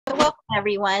So welcome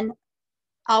everyone.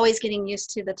 Always getting used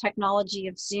to the technology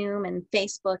of Zoom and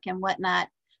Facebook and whatnot.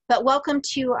 But welcome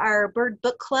to our Bird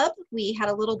Book Club. We had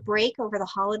a little break over the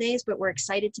holidays, but we're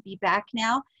excited to be back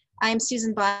now. I'm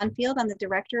Susan Bonfield. I'm the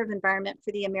Director of Environment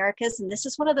for the Americas, and this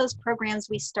is one of those programs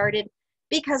we started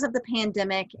because of the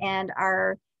pandemic and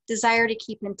our desire to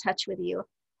keep in touch with you.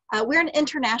 We're an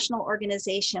international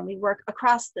organization. We work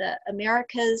across the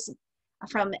Americas,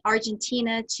 from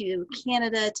Argentina to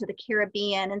Canada to the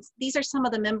Caribbean. And these are some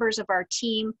of the members of our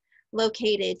team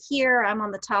located here. I'm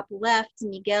on the top left.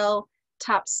 Miguel,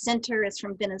 top center, is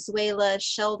from Venezuela.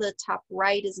 Shelda, top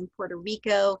right, is in Puerto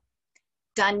Rico.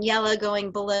 Daniela,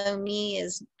 going below me,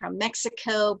 is from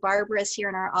Mexico. Barbara is here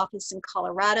in our office in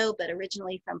Colorado, but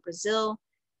originally from Brazil.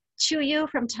 Chuyu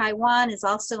from Taiwan is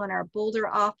also in our Boulder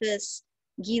office.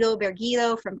 Guido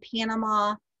Berguido from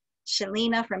Panama.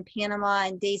 Shalina from Panama,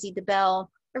 and Daisy DeBelle,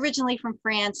 originally from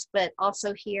France, but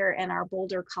also here in our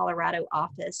Boulder, Colorado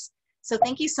office. So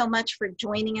thank you so much for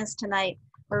joining us tonight.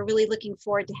 We're really looking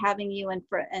forward to having you and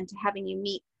to having you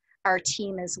meet our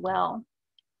team as well.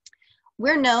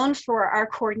 We're known for our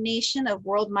coordination of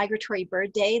World Migratory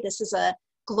Bird Day. This is a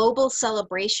global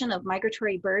celebration of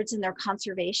migratory birds and their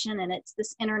conservation, and it's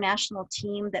this international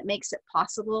team that makes it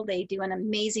possible. They do an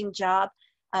amazing job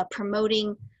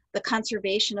promoting the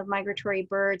conservation of migratory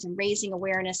birds and raising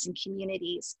awareness in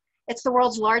communities. It's the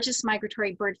world's largest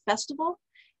migratory bird festival,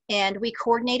 and we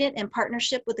coordinate it in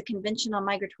partnership with the Convention on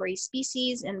Migratory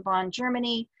Species in Bonn,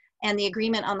 Germany, and the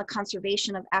Agreement on the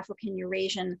Conservation of African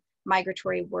Eurasian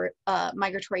migratory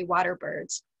water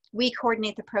birds. We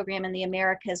coordinate the program in the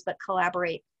Americas, but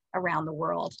collaborate around the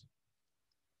world.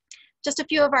 Just a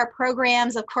few of our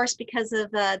programs, of course, because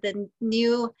of the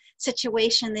new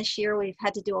situation this year, we've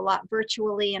had to do a lot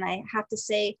virtually, and I have to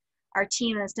say our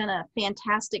team has done a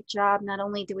fantastic job. Not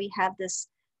only do we have this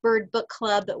Bird Book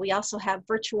Club, but we also have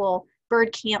virtual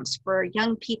bird camps for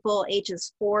young people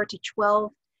ages 4 to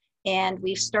 12, and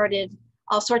we've started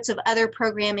all sorts of other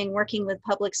programming working with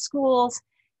public schools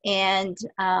and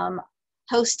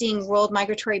hosting World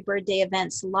Migratory Bird Day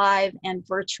events live and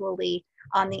virtually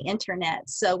on the internet.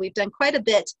 So we've done quite a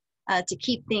bit to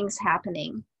keep things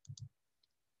happening.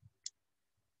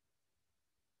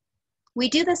 We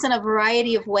do this in a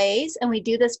variety of ways, and we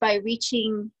do this by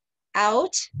reaching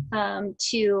out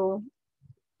to,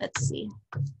 let's see,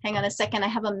 hang on a second, I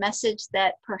have a message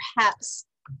that perhaps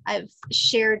I've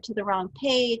shared to the wrong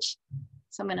page,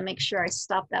 so I'm gonna make sure I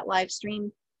stop that live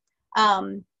stream.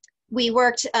 We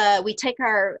take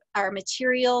our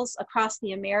materials across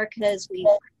the Americas. We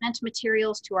present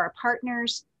materials to our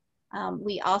partners.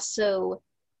 We also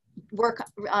work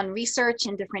on research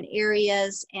in different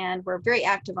areas, and we're very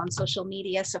active on social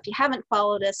media. So if you haven't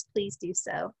followed us, please do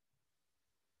so.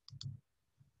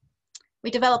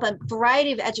 We develop a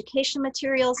variety of education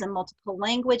materials in multiple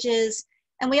languages.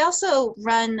 And we also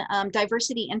run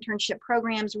diversity internship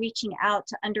programs, reaching out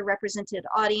to underrepresented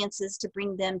audiences to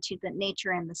bring them to the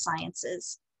nature and the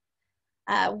sciences.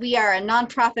 We are a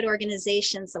nonprofit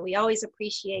organization, so we always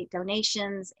appreciate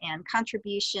donations and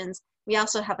contributions. We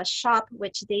also have a shop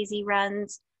which Daisy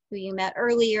runs, who you met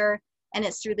earlier, and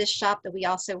it's through this shop that we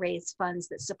also raise funds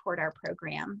that support our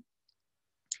program.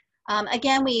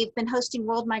 Again, we've been hosting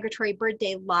World Migratory Bird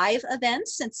Day live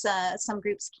events since some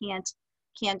groups can't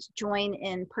join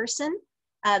in person.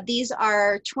 These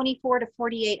are 24 to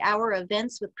 48 hour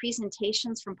events with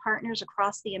presentations from partners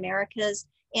across the Americas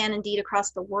and indeed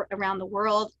across around the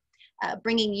world,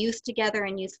 bringing youth together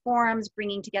in youth forums,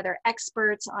 bringing together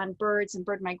experts on birds and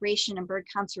bird migration and bird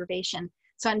conservation.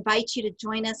 So I invite you to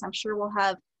join us. I'm sure we'll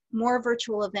have more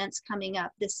virtual events coming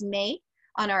up this May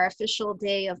on our official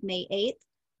day of May 8th,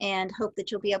 and hope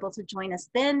that you'll be able to join us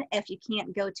then if you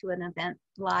can't go to an event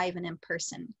live and in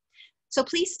person. So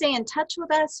please stay in touch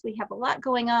with us. We have a lot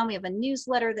going on. We have a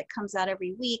newsletter that comes out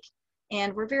every week,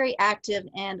 and we're very active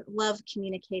and love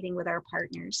communicating with our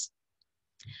partners.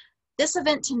 This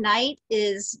event tonight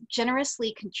is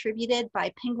generously contributed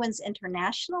by Penguins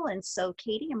International. And so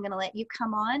Katie, I'm gonna let you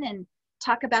come on and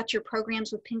talk about your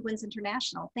programs with Penguins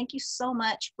International. Thank you so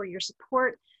much for your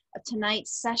support of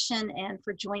tonight's session and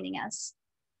for joining us.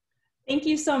 Thank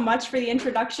you so much for the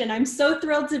introduction. I'm so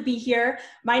thrilled to be here.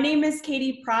 My name is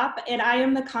Katie Propp, and I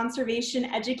am the Conservation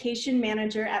Education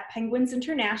Manager at Penguins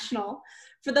International.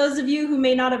 For those of you who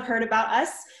may not have heard about us,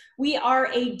 we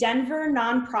are a Denver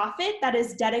nonprofit that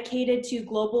is dedicated to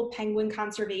global penguin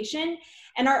conservation,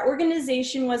 and our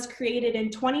organization was created in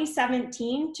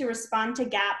 2017 to respond to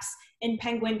gaps in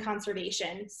penguin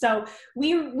conservation. So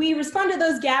we respond to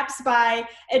those gaps by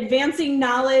advancing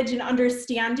knowledge and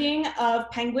understanding of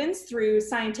penguins through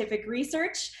scientific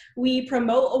research. We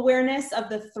promote awareness of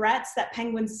the threats that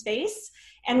penguins face,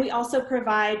 and we also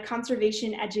provide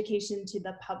conservation education to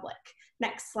the public.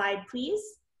 Next slide, please.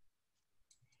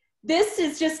 This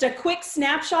is just a quick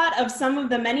snapshot of some of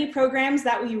the many programs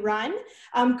that we run.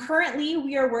 Currently,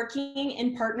 we are working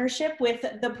in partnership with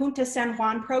the Punta San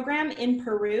Juan program in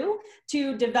Peru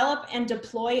to develop and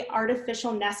deploy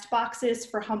artificial nest boxes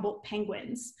for Humboldt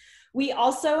penguins. We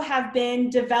also have been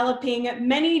developing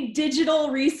many digital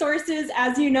resources.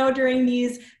 As you know, during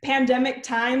these pandemic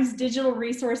times, digital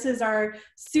resources are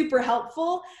super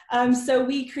helpful. So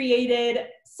we created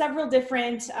several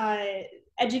different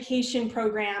education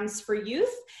programs for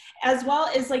youth, as well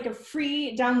as like a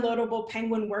free downloadable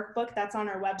penguin workbook that's on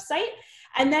our website.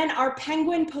 And then our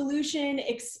penguin pollution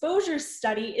exposure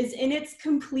study is in its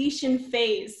completion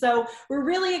phase. So we're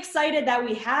really excited that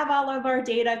we have all of our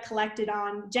data collected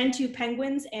on Gen 2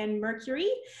 penguins and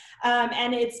mercury,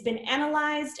 and it's been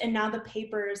analyzed, and now the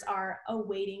papers are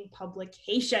awaiting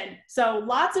publication. So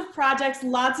lots of projects,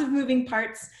 lots of moving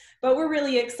parts, but we're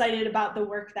really excited about the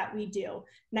work that we do.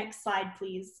 Next slide,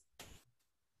 please.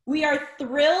 We are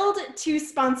thrilled to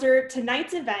sponsor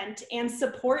tonight's event and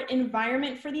support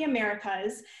Environment for the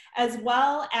Americas, as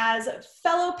well as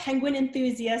fellow penguin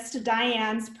enthusiast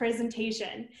Dyan's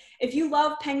presentation. If you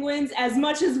love penguins as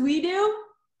much as we do,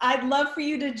 I'd love for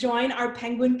you to join our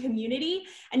penguin community,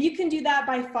 and you can do that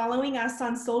by following us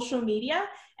on social media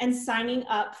and signing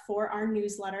up for our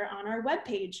newsletter on our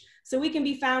webpage. So we can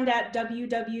be found at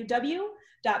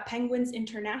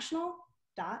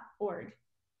www.penguinsinternational.org.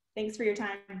 Thanks for your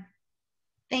time.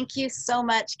 Thank you so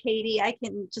much, Katie. I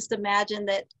can just imagine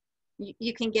that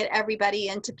you can get everybody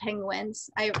into penguins.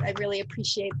 I really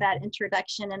appreciate that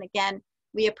introduction. And again,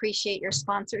 we appreciate your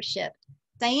sponsorship.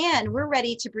 Dyan, we're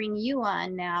ready to bring you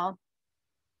on now,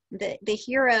 the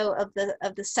hero of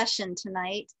the session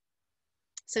tonight.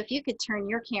 So if you could turn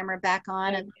your camera back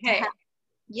on. Okay.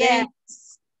 Yes.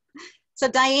 So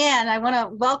Dyan, I want to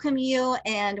welcome you,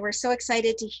 and we're so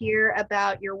excited to hear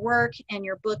about your work and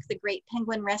your book, The Great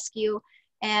Penguin Rescue.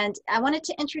 And I wanted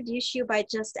to introduce you by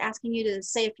just asking you to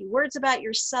say a few words about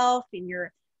yourself and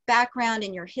your background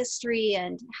and your history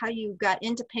and how you got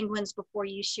into penguins before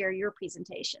you share your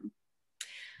presentation.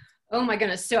 Oh my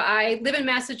goodness. So I live in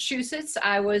Massachusetts.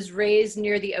 I was raised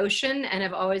near the ocean and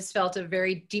have always felt a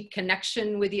very deep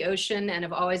connection with the ocean and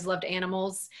have always loved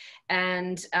animals.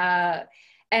 And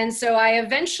so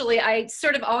I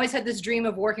sort of always had this dream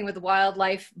of working with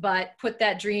wildlife, but put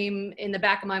that dream in the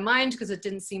back of my mind because it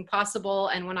didn't seem possible.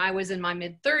 And when I was in my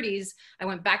mid-30s, I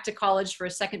went back to college for a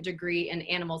second degree in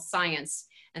animal science.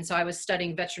 And so I was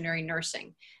studying veterinary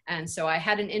nursing. And so I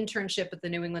had an internship at the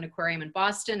New England Aquarium in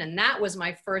Boston. And that was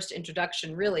my first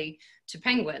introduction really to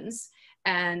penguins.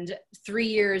 And 3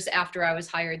 years after I was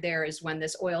hired there is when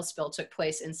this oil spill took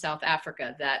place in South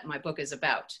Africa that my book is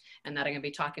about and that I'm going to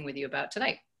be talking with you about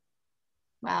tonight.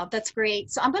 Wow, that's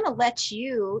great. So I'm going to let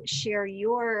you share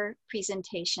your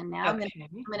presentation now. Okay.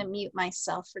 I'm going to mute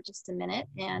myself for just a minute,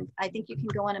 and I think you can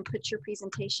go on and put your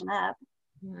presentation up.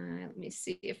 Let me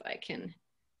see if I can.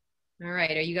 All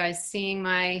right, are you guys seeing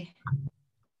my?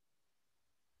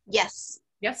 Yes.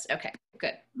 Yes, okay,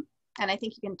 good. And I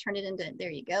think you can turn it into, there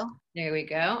you go. There we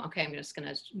go. Okay, I'm just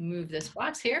gonna move this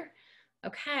box here.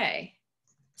 Okay,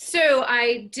 so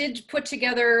I did put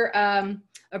together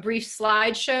a brief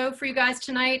slideshow for you guys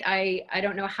tonight. I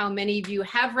don't know how many of you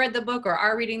have read the book or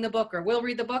are reading the book or will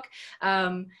read the book.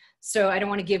 So I don't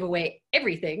want to give away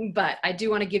everything, but I do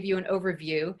want to give you an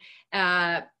overview.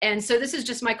 And so this is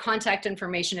just my contact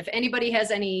information. If anybody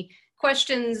has any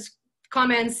questions,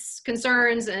 comments,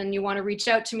 concerns, and you want to reach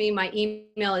out to me, my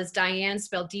email is Dyan,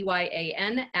 spelled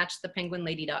D-Y-A-N,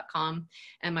 @thepenguinlady.com.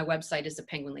 And my website is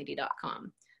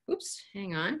thepenguinlady.com. Oops,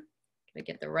 hang on. Can I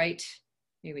get the right?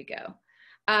 Here we go.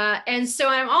 And so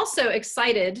I'm also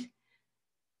excited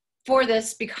for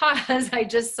this because I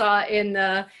just saw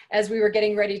as we were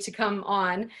getting ready to come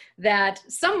on, that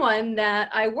someone that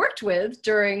I worked with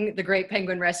during the Great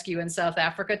Penguin Rescue in South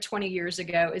Africa 20 years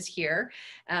ago is here.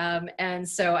 And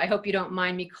so I hope you don't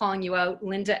mind me calling you out,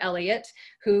 Linda Elliott,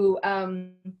 who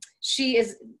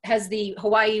has the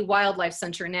Hawaii Wildlife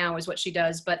Center now is what she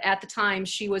does. But at the time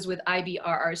she was with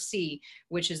IBRRC,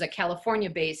 which is a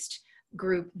California-based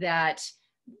group that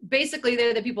basically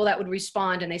they're the people that would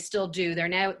respond, and they still do.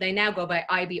 They now go by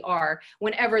IBR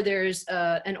whenever there's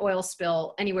an oil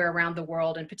spill anywhere around the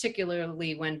world, and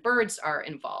particularly when birds are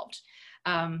involved.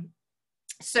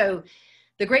 So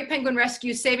the Great Penguin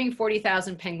Rescue, saving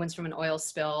 40,000 penguins from an oil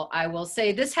spill. I will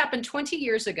say this happened 20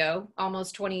 years ago,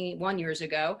 almost 21 years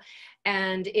ago.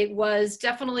 And it was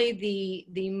definitely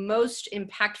the most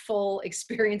impactful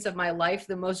experience of my life,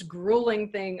 the most grueling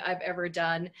thing I've ever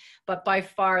done, but by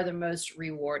far the most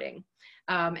rewarding.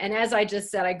 And as I just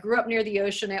said, I grew up near the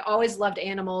ocean. I always loved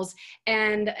animals.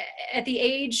 And at the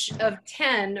age of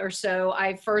 10 or so,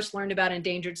 I first learned about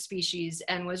endangered species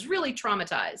and was really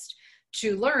traumatized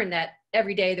to learn that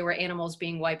every day there were animals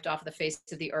being wiped off the face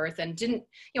of the earth, and didn't,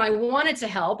 I wanted to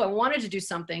help. I wanted to do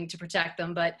something to protect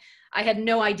them, but I had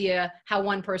no idea how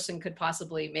one person could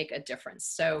possibly make a difference.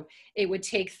 So it would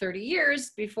take 30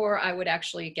 years before I would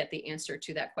actually get the answer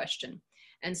to that question.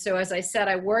 And so, as I said,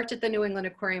 I worked at the New England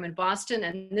Aquarium in Boston,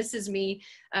 and this is me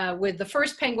with the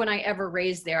first penguin I ever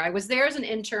raised there. I was there as an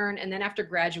intern, and then after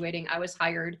graduating, I was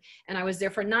hired, and I was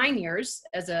there for 9 years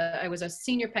I was a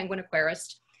senior penguin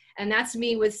aquarist. And that's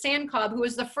me with Sand Cobb, who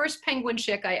was the first penguin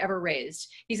chick I ever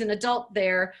raised. He's an adult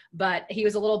there, but he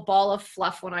was a little ball of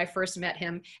fluff when I first met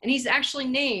him. And he's actually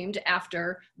named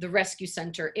after the rescue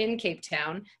center in Cape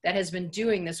Town that has been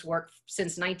doing this work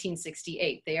since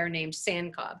 1968. They are named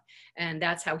Sand Cobb, and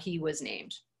that's how he was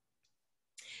named.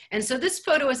 And so this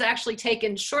photo was actually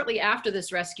taken shortly after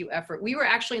this rescue effort. We were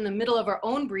actually in the middle of our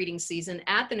own breeding season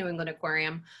at the New England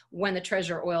Aquarium when the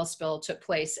Treasure oil spill took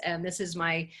place. And this is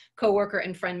my coworker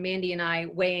and friend Mandy and I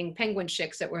weighing penguin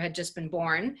chicks that had just been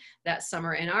born that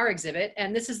summer in our exhibit.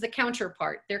 And this is the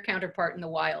counterpart, their counterpart in the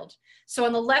wild. So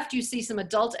on the left, you see some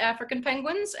adult African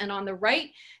penguins, and on the right,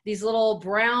 these little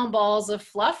brown balls of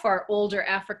fluff are older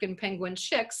African penguin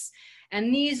chicks.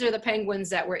 And these are the penguins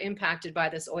that were impacted by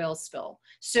this oil spill.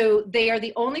 So they are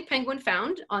the only penguin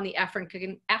found on the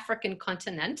African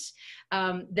continent.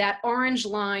 That orange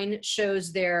line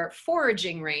shows their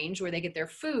foraging range, where they get their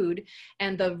food,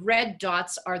 and the red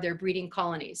dots are their breeding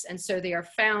colonies. And so they are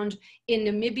found in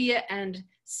Namibia and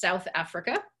South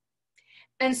Africa.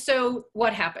 And so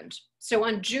what happened? So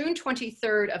on June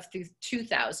 23rd of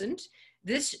 2000,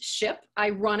 this ship,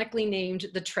 ironically named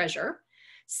the Treasure,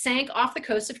 sank off the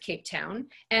coast of Cape Town,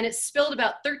 and it spilled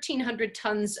about 1,300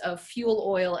 tons of fuel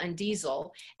oil and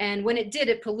diesel. And when it did,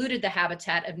 it polluted the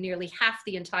habitat of nearly half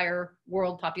the entire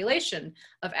world population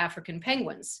of African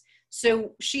penguins.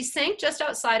 So she sank just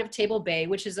outside of Table Bay,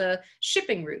 which is a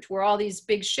shipping route where all these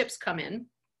big ships come in.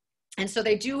 And so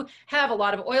they do have a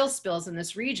lot of oil spills in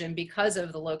this region because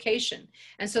of the location.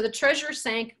 And so the Treasure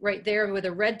sank right there where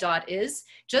the red dot is,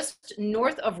 just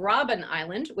north of Robben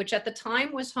Island, which at the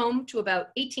time was home to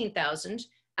about 18,000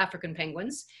 African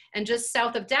penguins, and just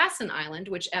south of Dasson Island,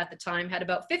 which at the time had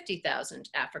about 50,000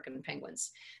 African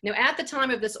penguins. Now, at the time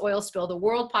of this oil spill, the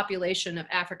world population of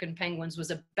African penguins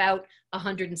was about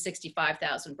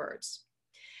 165,000 birds.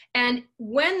 And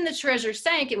when the Treasure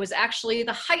sank, it was actually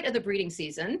the height of the breeding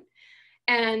season.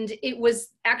 And it was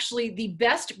actually the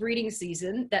best breeding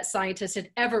season that scientists had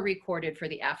ever recorded for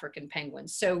the African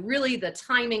penguins. So really the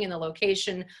timing and the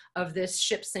location of this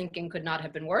ship sinking could not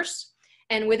have been worse.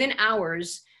 And within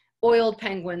hours, oiled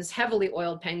penguins, heavily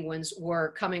oiled penguins,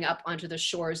 were coming up onto the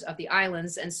shores of the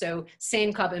islands. And so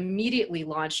Sand Cobb immediately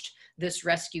launched this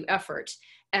rescue effort.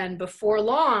 And before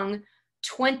long,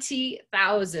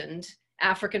 20,000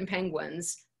 African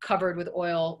penguins covered with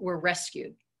oil were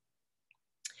rescued.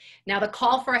 Now, the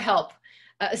call for help.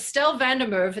 Estelle van der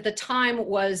Merwe at the time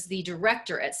was the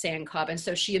director at Sand Cobb, and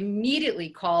so she immediately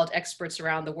called experts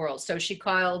around the world. So she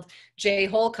called Jay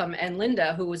Holcomb and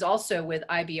Linda, who was also with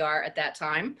IBR at that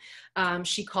time.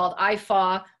 She called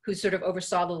IFAW, who sort of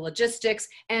oversaw the logistics,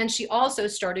 and she also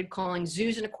started calling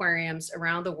zoos and aquariums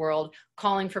around the world,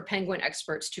 calling for penguin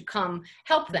experts to come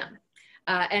help them.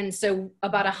 And so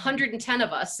about 110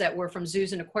 of us that were from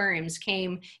zoos and aquariums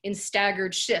came in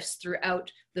staggered shifts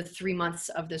throughout the 3 months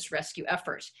of this rescue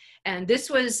effort. And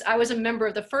I was a member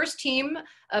of the first team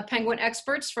of penguin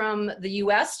experts from the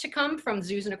US to come from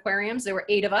zoos and aquariums. There were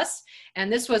 8 of us,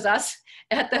 and this was us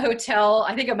at the hotel.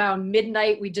 I think around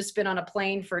midnight. We'd just been on a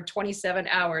plane for 27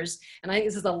 hours. And I think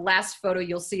this is the last photo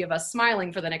you'll see of us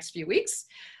smiling for the next few weeks.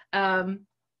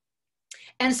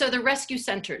 And so the rescue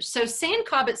centers. So Sand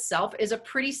Cobb itself is a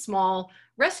pretty small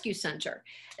rescue center.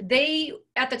 They,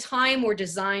 at the time, were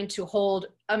designed to hold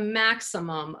a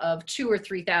maximum of 2,000 or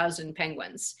 3,000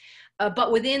 penguins.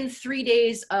 But within 3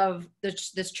 days of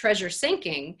this Treasure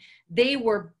sinking, they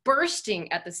were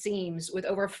bursting at the seams with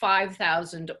over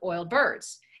 5,000 oiled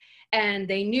birds. And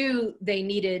they knew they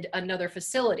needed another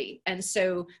facility. And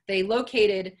so they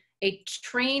located a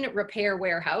train repair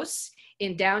warehouse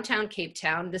in downtown Cape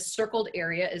Town. This circled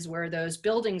area is where those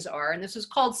buildings are, and this is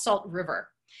called Salt River.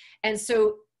 And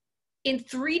so in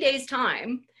 3 days'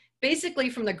 time, basically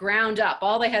from the ground up,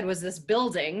 all they had was this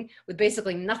building with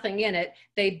basically nothing in it.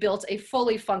 They built a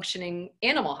fully functioning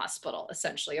animal hospital,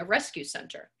 essentially a rescue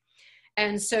center.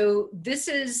 And so this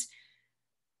is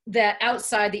that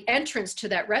outside the entrance to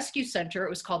that rescue center. It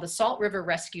was called the Salt River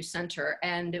Rescue Center.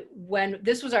 And when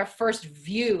this was our first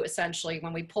view, essentially,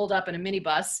 when we pulled up in a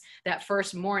minibus that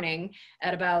first morning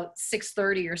at about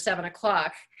 6:30 or 7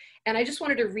 o'clock. And I just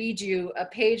wanted to read you a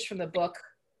page from the book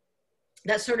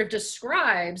that sort of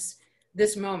describes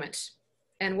this moment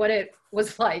and what it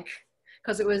was like,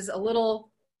 because it was a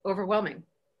little overwhelming.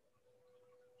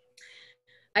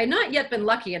 I had not yet been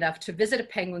lucky enough to visit a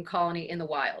penguin colony in the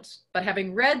wild, but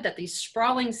having read that these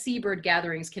sprawling seabird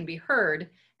gatherings can be heard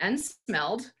and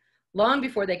smelled long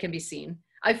before they can be seen,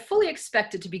 I fully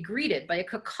expected to be greeted by a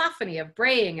cacophony of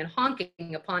braying and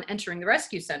honking upon entering the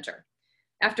rescue center.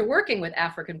 After working with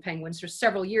African penguins for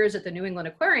several years at the New England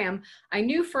Aquarium, I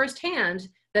knew firsthand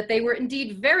that they were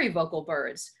indeed very vocal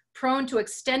birds, prone to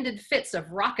extended fits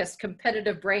of raucous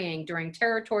competitive braying during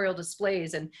territorial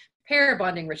displays and pair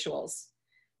bonding rituals.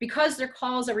 Because their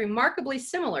calls are remarkably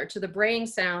similar to the braying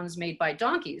sounds made by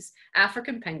donkeys,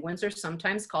 African penguins are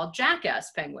sometimes called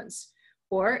jackass penguins,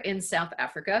 or in South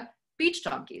Africa, beach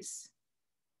donkeys.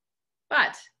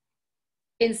 But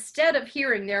instead of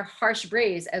hearing their harsh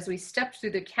brays as we stepped through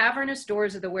the cavernous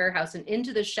doors of the warehouse and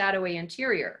into the shadowy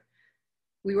interior,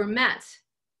 we were met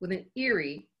with an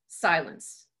eerie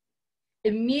silence,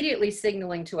 immediately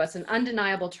signaling to us in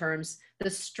undeniable terms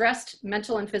the stressed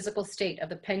mental and physical state of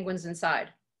the penguins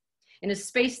inside. In a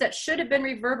space that should have been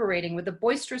reverberating with the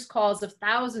boisterous calls of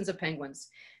thousands of penguins,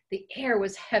 the air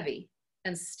was heavy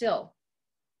and still.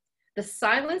 The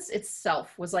silence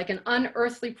itself was like an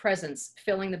unearthly presence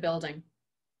filling the building.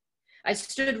 I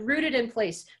stood rooted in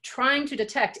place, trying to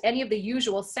detect any of the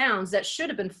usual sounds that should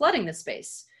have been flooding the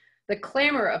space. The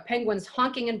clamor of penguins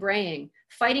honking and braying,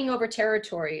 fighting over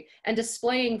territory, and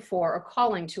displaying for or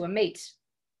calling to a mate.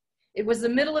 It was the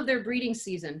middle of their breeding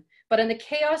season, but in the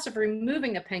chaos of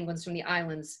removing the penguins from the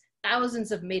islands,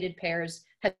 thousands of mated pairs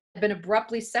had been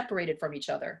abruptly separated from each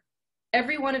other.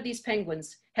 Every one of these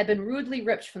penguins had been rudely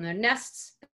ripped from their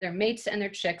nests, their mates, and their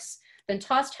chicks, then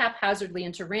tossed haphazardly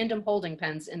into random holding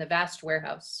pens in the vast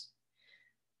warehouse.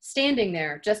 Standing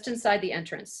there, just inside the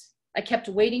entrance, I kept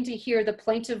waiting to hear the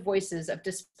plaintive voices of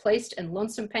displaced and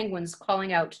lonesome penguins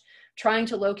calling out, trying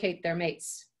to locate their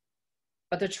mates.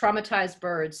 But the traumatized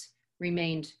birds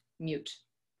remained mute.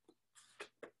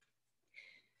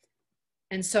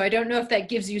 And so I don't know if that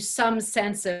gives you some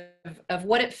sense of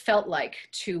what it felt like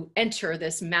to enter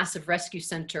this massive rescue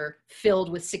center filled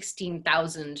with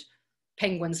 16,000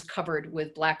 penguins covered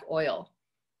with black oil.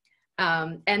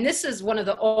 And this is one of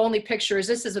the only pictures.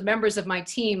 This is members of my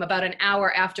team about an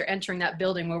hour after entering that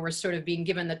building, where we're sort of being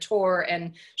given the tour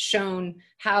and shown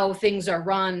how things are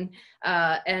run.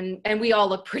 And we all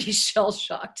look pretty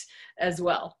shell-shocked as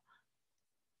well.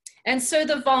 And so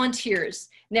the volunteers.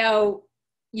 Now,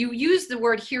 you used the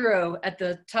word hero at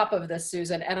the top of this,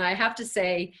 Susan, and I have to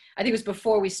say, I think it was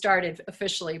before we started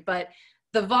officially, but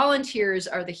the volunteers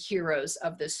are the heroes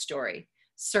of this story,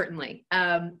 certainly.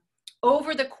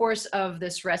 Over the course of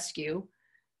this rescue,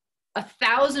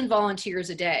 1,000 volunteers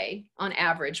a day on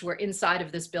average were inside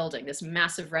of this building, this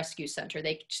massive rescue center.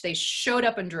 They showed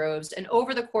up in droves, and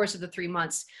over the course of the 3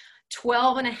 months,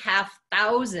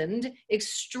 12,500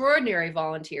 extraordinary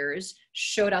volunteers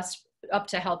showed up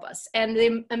to help us. And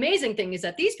the amazing thing is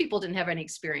that these people didn't have any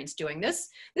experience doing this.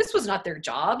 This was not their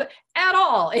job at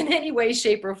all in any way,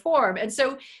 shape, or form. And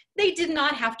so they did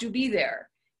not have to be there,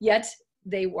 yet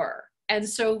they were. And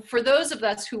so for those of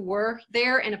us who were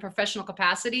there in a professional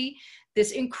capacity,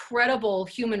 this incredible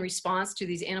human response to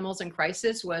these animals in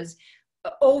crisis was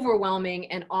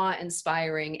overwhelming and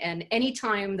awe-inspiring. And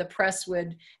anytime the press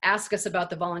would ask us about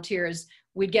the volunteers,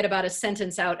 we'd get about a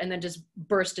sentence out and then just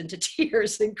burst into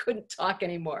tears and couldn't talk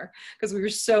anymore because we were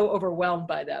so overwhelmed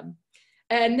by them.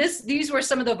 And these were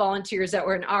some of the volunteers that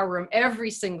were in our room every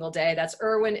single day. That's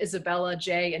Erwin, Isabella,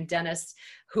 Jay, and Dennis,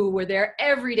 who were there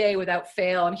every day without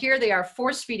fail. And here they are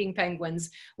force feeding penguins,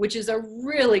 which is a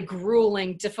really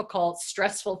grueling, difficult,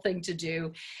 stressful thing to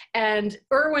do. And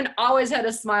Erwin always had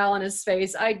a smile on his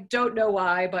face. I don't know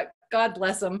why, but God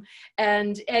bless him.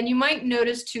 And you might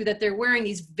notice too that they're wearing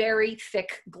these very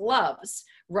thick gloves,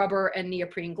 rubber and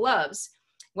neoprene gloves.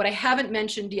 What I haven't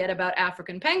mentioned yet about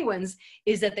African penguins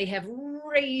is that they have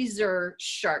razor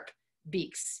sharp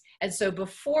beaks. And so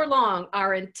before long,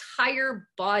 our entire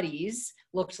bodies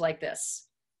looked like this,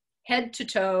 head to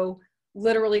toe,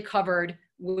 literally covered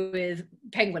with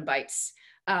penguin bites.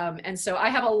 And so I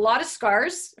have a lot of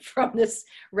scars from this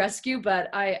rescue, but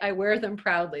I wear them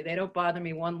proudly. They don't bother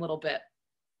me one little bit.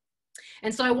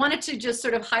 And so I wanted to just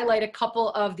sort of highlight a couple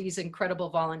of these incredible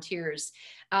volunteers.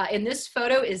 In this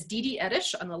photo is Dee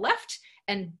Edish on the left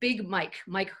and Big Mike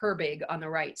Herbig on the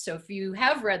right. So if you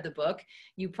have read the book,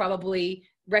 you probably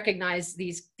recognize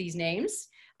these names.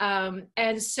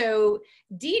 And so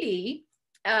Dee,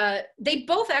 they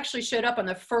both actually showed up on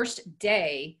the first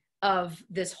day of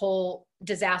this whole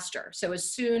disaster. So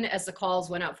as soon as the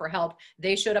calls went out for help,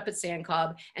 they showed up at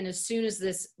Sandcob. And as soon as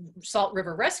this Salt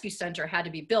River Rescue Center had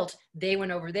to be built, they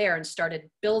went over there and started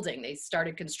building. They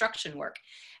started construction work.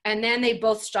 And then they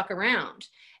both stuck around.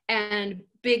 And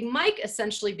Big Mike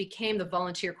essentially became the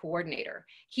volunteer coordinator.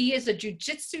 He is a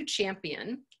jiu-jitsu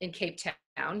champion in Cape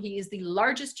Town. He is the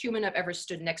largest human I've ever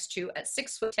stood next to at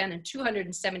 6'10"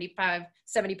 and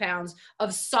 70 pounds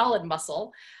of solid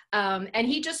muscle. And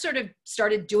he just sort of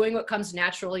started doing what comes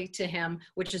naturally to him,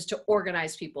 which is to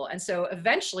organize people. And so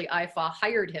eventually IFA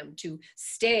hired him to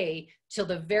stay till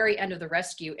the very end of the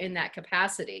rescue in that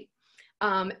capacity.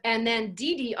 And then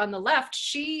Dee on the left,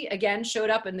 she again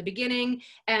showed up in the beginning,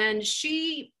 and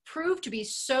she proved to be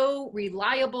so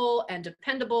reliable and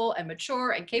dependable and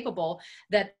mature and capable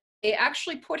that they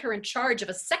actually put her in charge of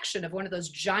a section of one of those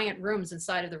giant rooms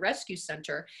inside of the rescue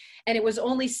center. And it was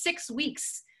only 6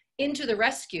 weeks into the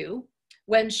rescue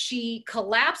when she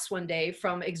collapsed one day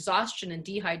from exhaustion and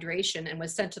dehydration and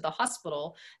was sent to the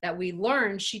hospital that we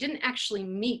learned she didn't actually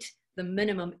meet the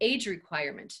minimum age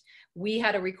requirement. We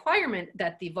had a requirement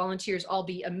that the volunteers all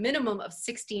be a minimum of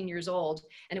 16 years old.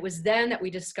 And it was then that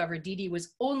we discovered Dee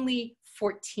was only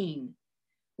 14,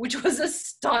 which was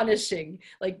astonishing.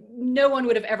 Like no one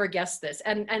would have ever guessed this.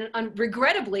 And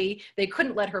regrettably, they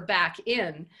couldn't let her back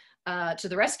in to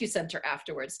the rescue center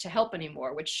afterwards to help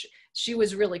anymore, which she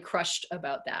was really crushed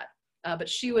about that. But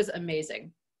she was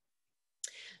amazing.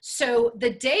 So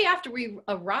the day after we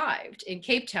arrived in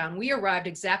Cape Town, we arrived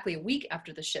exactly a week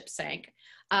after the ship sank.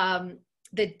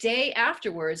 The day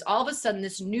afterwards, all of a sudden,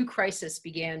 this new crisis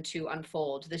began to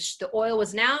unfold. The oil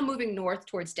was now moving north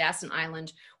towards Dasson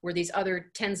Island, where these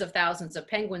other tens of thousands of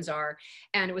penguins are,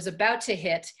 and it was about to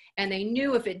hit, and they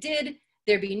knew if it did,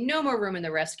 there'd be no more room in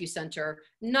the rescue center,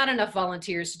 not enough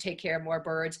volunteers to take care of more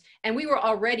birds. And we were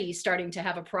already starting to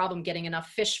have a problem getting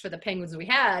enough fish for the penguins we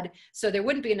had, so there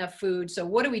wouldn't be enough food. So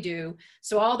what do we do?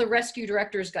 So all the rescue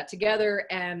directors got together,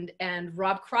 and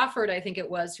Rob Crawford, I think it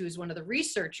was, who was one of the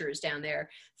researchers down there,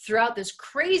 threw out this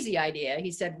crazy idea.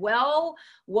 He said, well,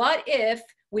 what if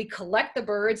we collect the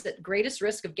birds at greatest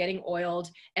risk of getting oiled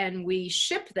and we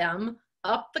ship them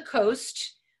up the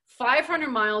coast 500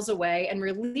 miles away and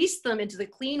release them into the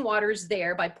clean waters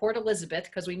there by Port Elizabeth,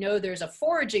 because we know there's a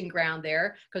foraging ground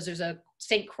there, because there's a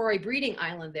St. Croix breeding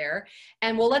island there,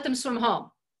 and we'll let them swim home.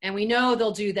 And we know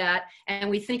they'll do that, and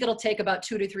we think it'll take about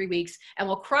 2 to 3 weeks, and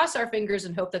we'll cross our fingers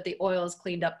and hope that the oil is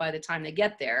cleaned up by the time they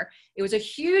get there. It was a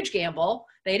huge gamble.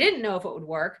 They didn't know if it would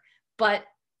work, but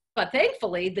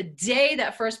thankfully, the day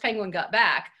that first penguin got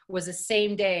back was the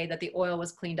same day that the oil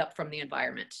was cleaned up from the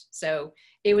environment. So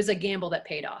it was a gamble that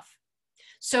paid off.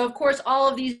 So of course, all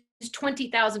of these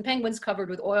 20,000 penguins covered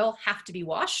with oil have to be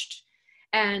washed.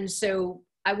 And so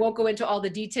I won't go into all the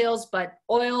details, but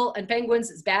oil and penguins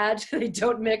is bad. They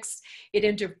don't mix. It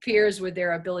interferes with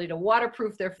their ability to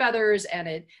waterproof their feathers,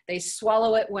 and they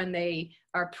swallow it when they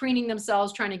are preening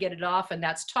themselves, trying to get it off, and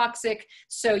that's toxic.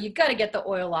 So you've got to get the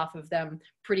oil off of them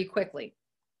pretty quickly.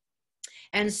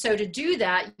 And so to do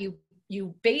that,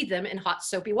 you bathe them in hot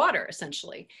soapy water,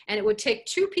 essentially. And it would take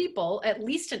 2 people at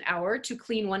least an hour to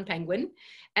clean 1 penguin.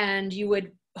 And you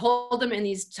would hold them in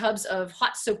these tubs of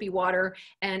hot soapy water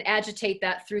and agitate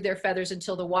that through their feathers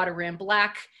until the water ran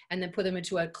black, and then put them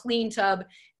into a clean tub,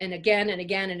 and again and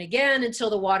again and again until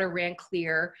the water ran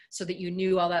clear, so that you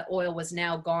knew all that oil was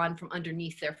now gone from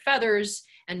underneath their feathers,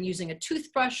 and using a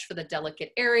toothbrush for the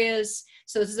delicate areas.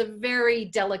 So this is a very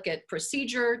delicate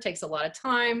procedure, takes a lot of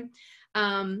time.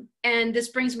 And this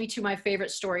brings me to my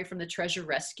favorite story from the Treasure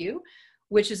Rescue,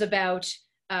 which is about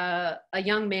a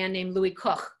young man named Louis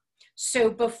Koch.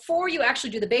 So before you actually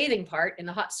do the bathing part in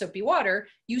the hot soapy water,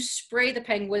 you spray the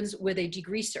penguins with a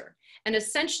degreaser. And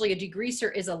essentially a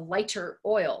degreaser is a lighter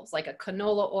oil, like a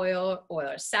canola oil or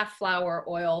a safflower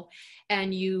oil.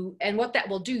 And what that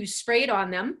will do, you spray it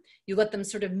on them, you let them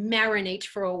sort of marinate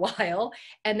for a while,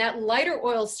 and that lighter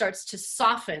oil starts to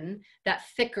soften that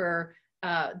thicker,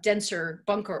 denser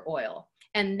bunker oil.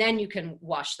 And then you can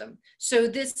wash them. So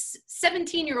this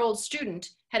 17-year-old student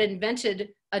had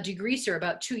invented a degreaser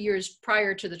about 2 years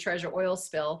prior to the Treasure oil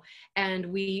spill. And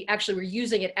we actually were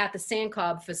using it at the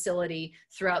Sandcob facility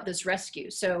throughout this rescue.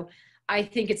 So I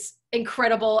think it's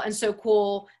incredible and so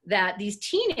cool that these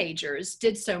teenagers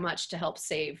did so much to help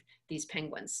save these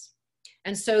penguins.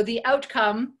 And so the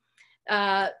outcome,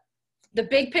 The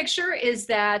big picture is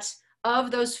that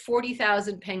of those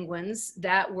 40,000 penguins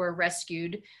that were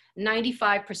rescued,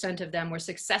 95% of them were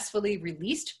successfully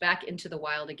released back into the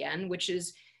wild again, which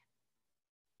is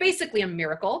basically a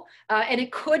miracle. And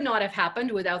it could not have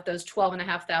happened without those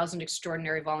 12,500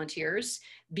 extraordinary volunteers,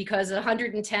 because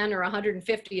 110 or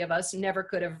 150 of us never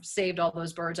could have saved all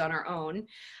those birds on our own.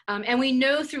 And we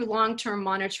know through long-term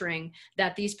monitoring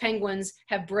that these penguins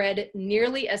have bred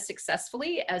nearly as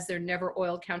successfully as their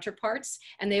never-oiled counterparts,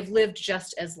 and they've lived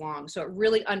just as long. So it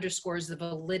really underscores the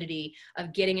validity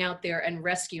of getting out there and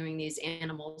rescuing these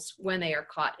animals when they are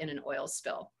caught in an oil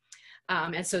spill.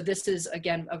 And so this is,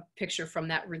 again, a picture from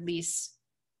that release.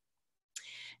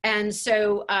 And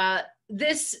so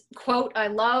this quote I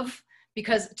love,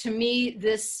 because to me,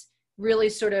 this really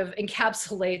sort of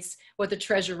encapsulates what the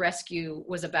treasure rescue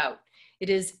was about. It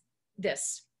is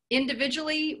this: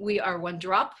 individually, we are one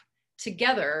drop;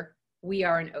 together, we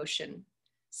are an ocean.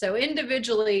 So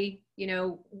individually, you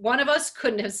know, one of us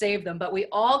couldn't have saved them, but we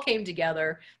all came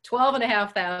together,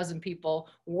 12,500 people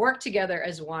worked together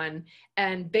as one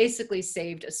and basically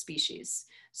saved a species.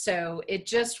 So it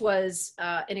just was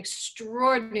an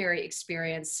extraordinary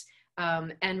experience,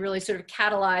 and really sort of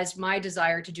catalyzed my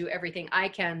desire to do everything I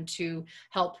can to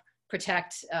help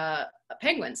protect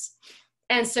penguins.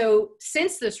 And so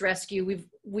since this rescue,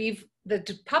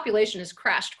 the population has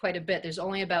crashed quite a bit. There's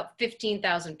only about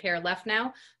 15,000 pair left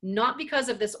now, not because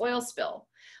of this oil spill,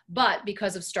 but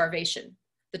because of starvation.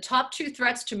 The top two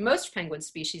threats to most penguin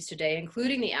species today,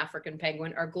 including the African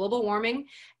penguin, are global warming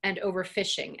and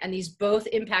overfishing. And these both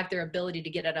impact their ability to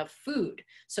get enough food.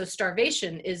 So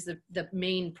starvation is the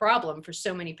main problem for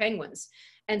so many penguins.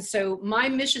 And so my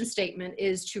mission statement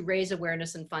is to raise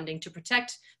awareness and funding to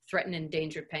protect threatened and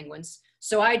endangered penguins.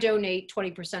 So I donate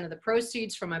 20% of the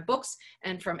proceeds from my books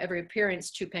and from every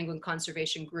appearance to penguin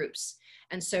conservation groups.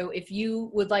 And so if you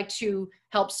would like to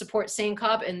help support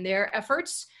SANCOB in their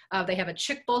efforts, they have a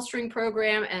chick bolstering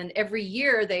program, and every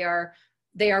year they are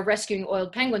rescuing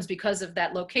oiled penguins because of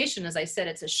that location. As I said,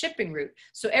 it's a shipping route.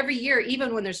 So every year,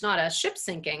 even when there's not a ship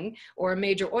sinking or a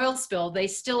major oil spill, they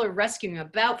still are rescuing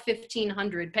about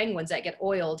 1,500 penguins that get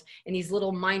oiled in these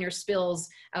little minor spills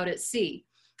out at sea.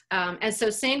 And so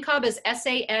SANCOB is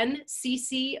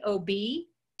SANCOB.co.za.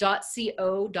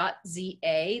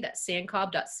 That's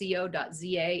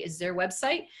sancob.co.za is their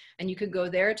website, and you can go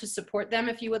there to support them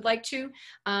if you would like to.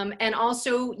 And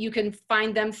also you can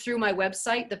find them through my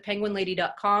website,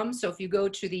 thepenguinlady.com. So if you go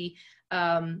to the,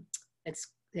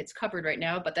 it's covered right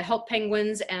now, but the Help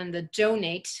Penguins and the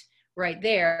Donate right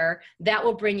there, that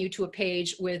will bring you to a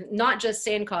page with not just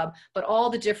SANCOB, but all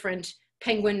the different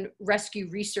penguin rescue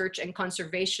research and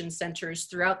conservation centers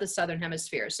throughout the Southern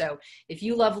Hemisphere. So if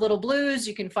you love Little Blues,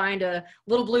 you can find a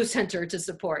Little Blue center to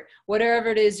support, whatever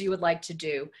it is you would like to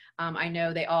do. I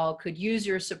know they all could use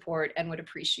your support and would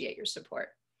appreciate your support.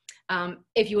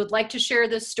 If you would like to share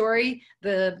this story,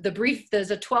 there's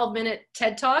a 12-minute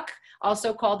TED Talk,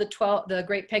 also called the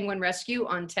Great Penguin Rescue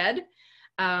on TED,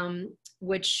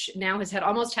 which now has had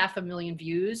almost 500,000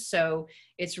 views. So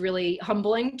it's really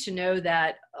humbling to know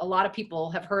that a lot of people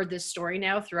have heard this story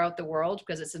now throughout the world,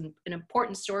 because it's an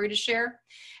important story to share.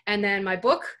 And then my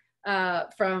book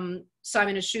from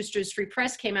Simon & Schuster's Free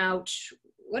Press came out,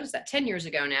 10 years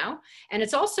ago now. And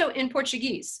it's also in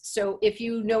Portuguese. So if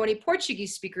you know any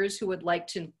Portuguese speakers who would like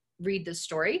to read this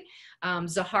story,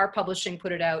 Zahar Publishing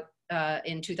put it out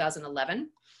in 2011.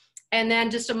 And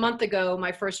then just a month ago,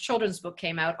 my first children's book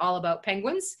came out, all about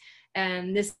penguins.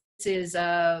 And this is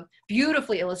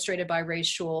beautifully illustrated by Ray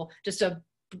Schul, just a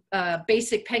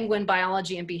basic penguin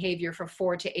biology and behavior for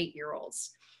 4 to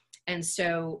 8-year-olds. And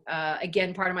so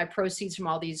again, part of my proceeds from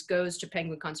all these goes to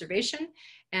penguin conservation.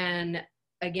 And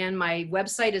again, my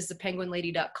website is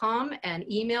thepenguinlady.com, and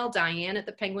email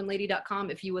Dyan@thepenguinlady.com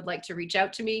if you would like to reach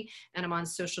out to me. And I'm on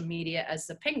social media as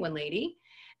the Penguin Lady.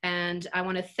 And I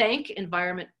want to thank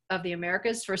Environment of the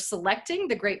Americas for selecting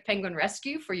the Great Penguin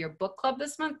Rescue for your book club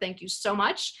this month. Thank you so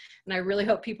much. And I really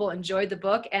hope people enjoyed the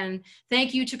book. And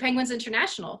thank you to Penguins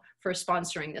International for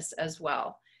sponsoring this as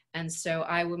well. And so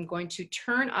I am going to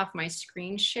turn off my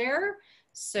screen share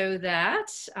so that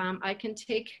I can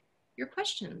take your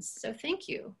questions. So thank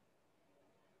you.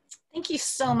 Thank you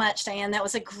so much, Dyan. That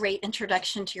was a great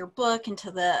introduction to your book and to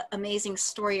the amazing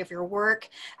story of your work.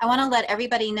 I want to let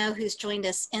everybody know who's joined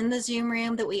us in the Zoom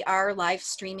room that we are live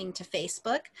streaming to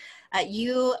Facebook.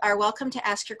 You are welcome to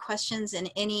ask your questions in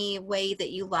any way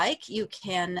that you like. You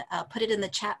can put it in the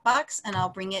chat box and I'll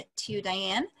bring it to you,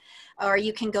 Dyan. Or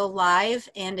you can go live,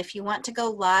 and if you want to go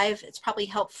live, it's probably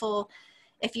helpful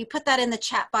if you put that in the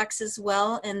chat box as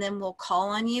well, and then we'll call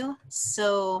on you.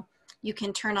 So you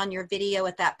can turn on your video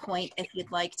at that point if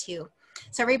you'd like to.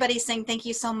 So everybody's saying thank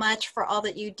you so much for all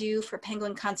that you do for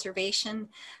penguin conservation.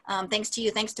 Thanks to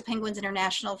you. Thanks to Penguins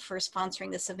International for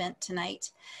sponsoring this event tonight.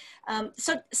 I'm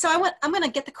going to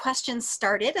get the questions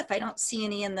started if I don't see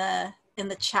any in the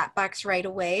chat box right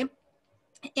away.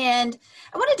 And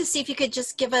I wanted to see if you could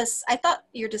just give us, I thought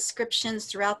your descriptions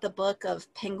throughout the book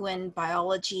of penguin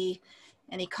biology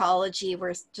and ecology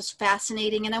were just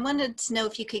fascinating. And I wanted to know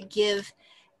if you could give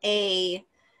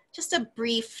just a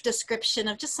brief description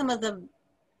of just some of the,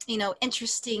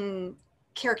 interesting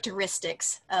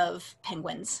characteristics of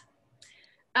penguins.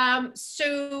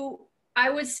 So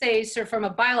I would say, so from a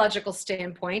biological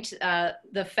standpoint,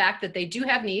 the fact that they do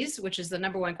have knees, which is the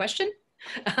number one question.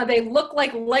 They look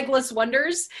like legless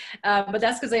wonders, but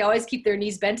that's because they always keep their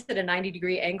knees bent at a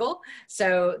 90-degree angle.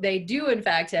 So they do, in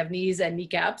fact, have knees and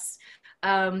kneecaps.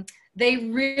 They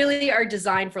really are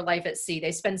designed for life at sea.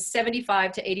 They spend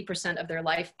 75 to 80% of their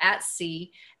life at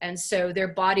sea. And so their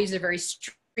bodies are very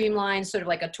streamlined, sort of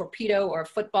like a torpedo or a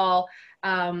football.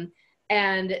 And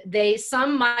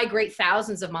some migrate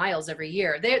thousands of miles every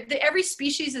year. Every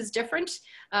species is different,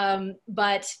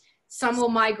 but some will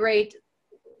migrate,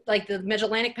 like the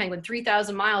Magellanic penguin,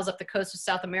 3,000 miles up the coast of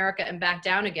South America and back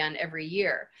down again every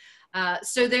year.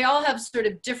 So they all have sort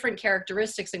of different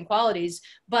characteristics and qualities,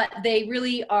 but they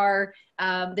really are,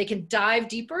 they can dive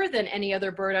deeper than any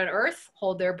other bird on Earth,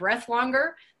 hold their breath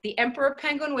longer. The emperor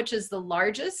penguin, which is the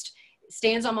largest,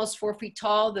 stands almost 4 feet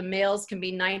tall. The males can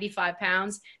be 95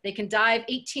 pounds. They can dive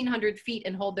 1,800 feet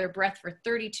and hold their breath for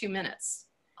 32 minutes.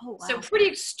 Oh, wow. So pretty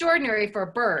extraordinary for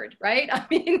a bird, right? I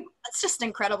mean, that's just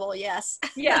incredible. Yes.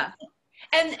 Yeah.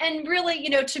 And really,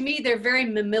 to me, they're very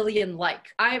mammalian-like.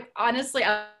 I've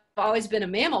always been a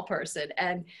mammal person.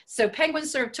 And so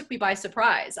penguins sort of took me by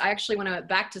surprise. I actually, when I went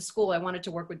back to school, I wanted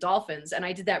to work with dolphins, and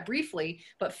I did that briefly,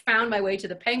 but found my way to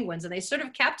the penguins, and they sort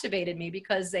of captivated me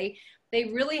because they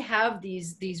really have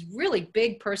these really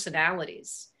big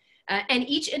personalities. And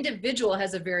each individual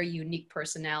has a very unique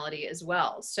personality as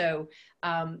well. So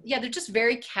yeah, they're just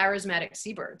very charismatic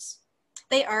seabirds.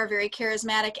 They are very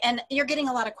charismatic, and you're getting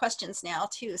a lot of questions now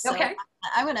too. So okay.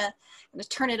 I'm gonna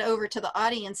turn it over to the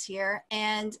audience here.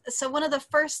 And so one of the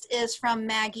first is from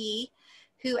Maggie,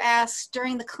 who asks,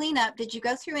 during the cleanup, did you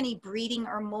go through any breeding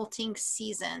or molting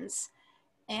seasons?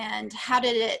 And how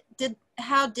did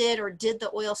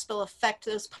the oil spill affect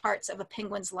those parts of a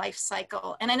penguin's life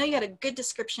cycle? And I know you had a good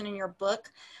description in your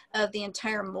book of the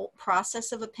entire molt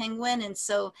process of a penguin. And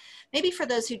so maybe for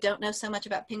those who don't know so much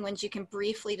about penguins, you can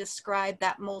briefly describe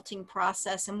that molting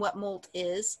process and what molt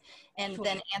is, and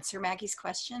then answer Maggie's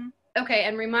question. Okay,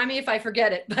 and remind me if I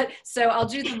forget it. But so I'll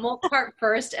do the molt part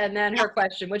first and then her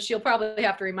question, which you'll probably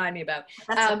have to remind me about.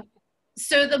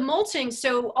 So the molting,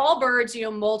 so all birds,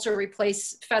 molt or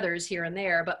replace feathers here and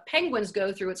there, but penguins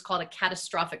go through what's called a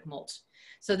catastrophic molt.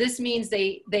 So this means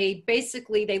they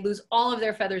lose all of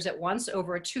their feathers at once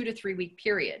over a 2 to 3 week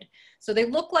period. So they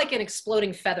look like an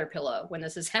exploding feather pillow when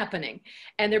this is happening.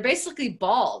 And they're basically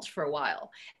bald for a while.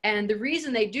 And the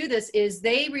reason they do this is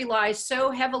they rely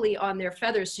so heavily on their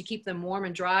feathers to keep them warm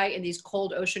and dry in these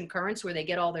cold ocean currents where they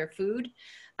get all their food,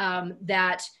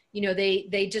 that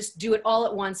they just do it all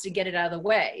at once to get it out of the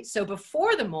way. So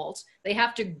before the molt, they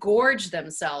have to gorge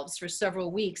themselves for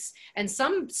several weeks. And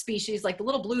some species, like the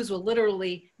little blues, will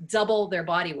literally double their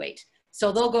body weight.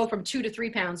 So they'll go from 2 to 3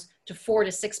 pounds to 4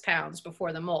 to 6 pounds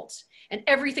before the molt. And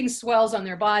everything swells on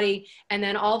their body. And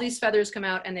then all these feathers come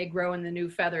out and they grow in the new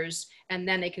feathers. And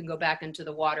then they can go back into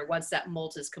the water once that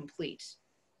molt is complete.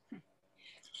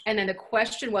 And then the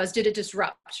question was, did it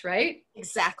disrupt, right?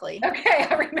 Exactly. Okay,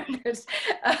 I remember.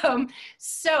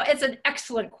 So it's an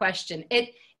excellent question.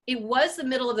 It was the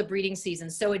middle of the breeding season,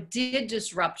 so it did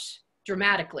disrupt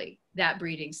dramatically that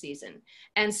breeding season.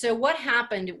 And so what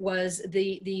happened was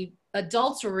the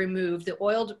adults were removed, the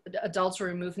oiled adults were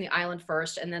removed from the island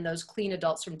first, and then those clean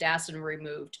adults from Dassin were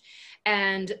removed.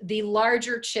 And the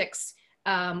larger chicks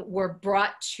were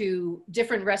brought to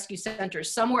different rescue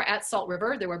centers. Some were at Salt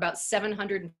River. There were about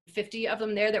 750 of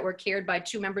them there that were cared by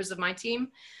 2 members of my team,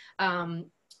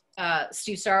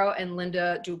 Steve Sarro and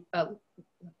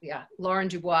Lauren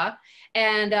Dubois.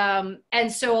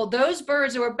 And so those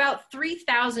birds, there were about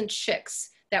 3,000 chicks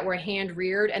that were hand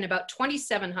reared, and about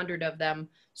 2,700 of them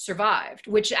survived,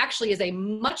 which actually is a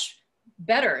much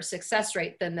better success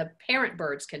rate than the parent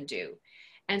birds can do.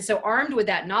 And so armed with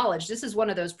that knowledge, this is one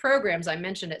of those programs I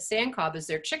mentioned at Sandcobb is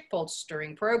their chick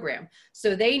bolstering program.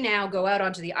 So they now go out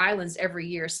onto the islands every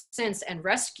year since and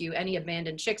rescue any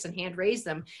abandoned chicks and hand raise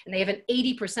them. And they have an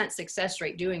 80% success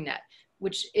rate doing that,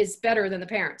 which is better than the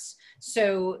parents.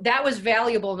 So that was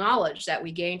valuable knowledge that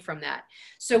we gained from that.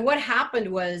 So what happened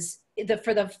was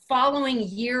for the following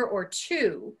year or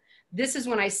two, this is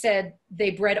when I said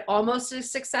they bred almost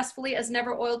as successfully as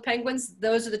never oiled penguins.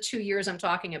 Those are the 2 years I'm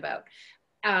talking about.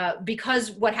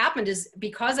 Because what happened is,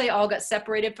 because they all got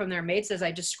separated from their mates, as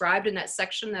I described in that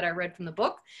section that I read from the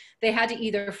book, they had to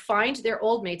either find their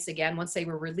old mates again once they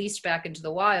were released back into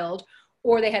the wild,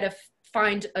 or they had to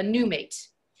find a new mate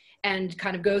and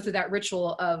kind of go through that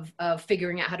ritual of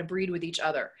figuring out how to breed with each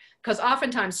other. Because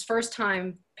oftentimes first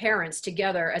time parents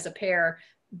together as a pair,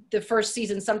 the first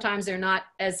season, sometimes they're not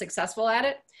as successful at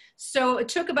it. So it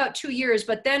took about 2 years,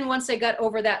 but then once they got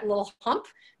over that little hump,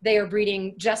 they are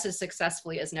breeding just as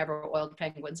successfully as never oiled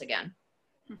penguins again.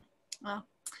 Wow,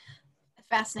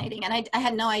 fascinating. And I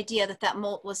had no idea that that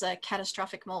molt was a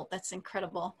catastrophic molt. That's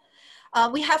incredible.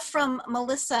 We have from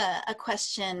Melissa a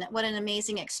question. What an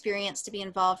amazing experience to be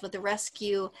involved with the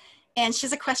rescue. And she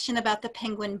has a question about the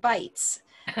penguin bites.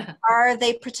 Are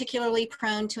they particularly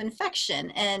prone to infection?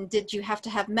 And did you have to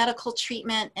have medical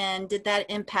treatment? And did that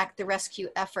impact the rescue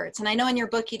efforts? And I know in your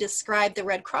book you described the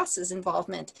Red Cross's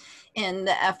involvement in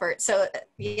the effort. So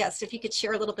yes, if you could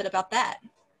share a little bit about that.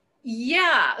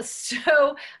 Yeah,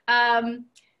 so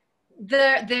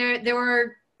there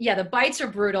were, yeah, the bites are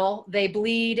brutal. They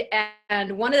bleed.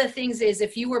 And one of the things is,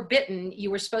 if you were bitten,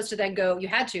 you were supposed to then go, you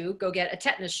had to go get a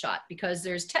tetanus shot because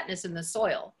there's tetanus in the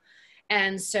soil.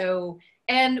 And so,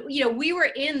 and, you know, we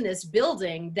were in this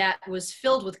building that was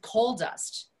filled with coal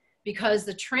dust because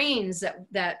the trains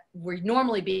that were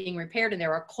normally being repaired in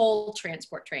there are coal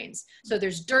transport trains. So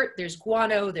there's dirt, there's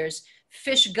guano, there's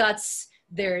fish guts,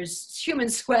 there's human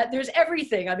sweat, there's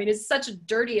everything. I mean, it's such a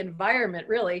dirty environment,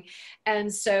 really.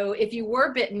 And so if you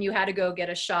were bitten, you had to go get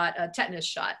a shot, a tetanus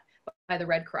shot by the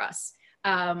Red Cross.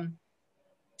 I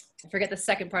forget the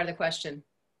second part of the question.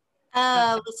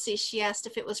 Let's see, she asked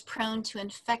if it was prone to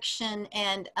infection,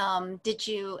 and how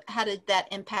did that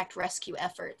impact rescue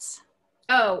efforts?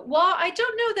 Oh, well, I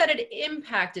don't know that it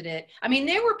impacted it. I mean,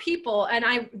 there were people,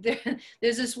 and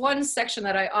there's this one section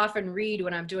that I often read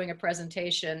when I'm doing a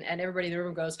presentation, and everybody in the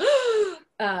room goes,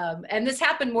 and this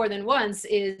happened more than once,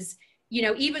 is, you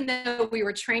know, even though we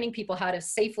were training people how to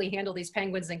safely handle these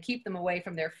penguins and keep them away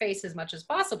from their face as much as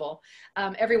possible,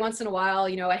 every once in a while,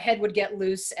 you know, a head would get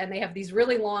loose, and they have these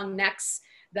really long necks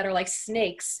that are like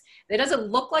snakes. It doesn't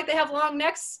look like they have long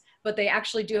necks, but they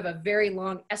actually do have a very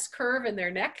long S-curve in their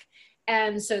neck.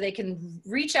 And so they can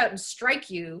reach out and strike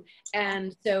you.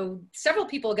 And so several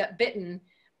people got bitten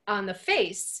on the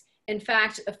face. In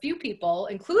fact, a few people,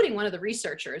 including one of the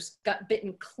researchers, got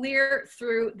bitten clear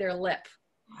through their lip.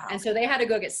 Wow. And so they had to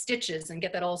go get stitches and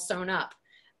get that all sewn up.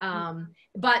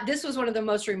 But this was one of the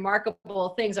most remarkable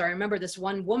things. I remember this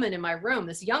one woman in my room,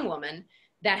 this young woman,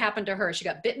 that happened to her. She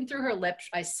got bitten through her lip.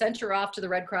 I sent her off to the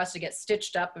Red Cross to get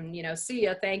stitched up and, you know, see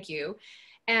ya, thank you.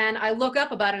 And I look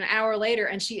up about an hour later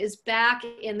and she is back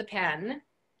in the pen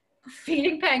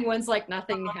feeding penguins like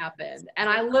nothing happened. And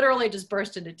I literally just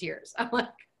burst into tears. I'm like,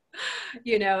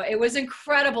 you know, it was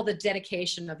incredible, the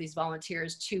dedication of these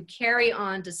volunteers to carry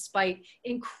on despite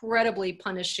incredibly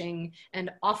punishing and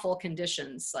awful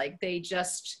conditions. Like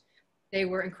they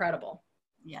were incredible.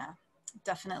 Yeah,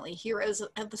 definitely heroes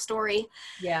of the story.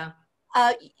 Yeah.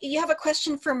 You have a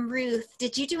question from Ruth.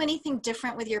 Did you do anything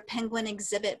different with your penguin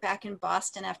exhibit back in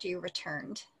Boston after you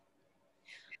returned?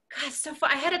 God, so fun.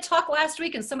 I had a talk last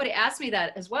week and somebody asked me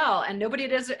that as well. And nobody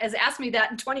has asked me that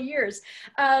in 20 years.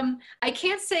 I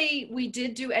can't say we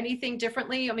did do anything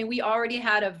differently. I mean, we already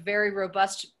had a very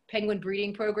robust penguin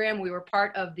breeding program. We were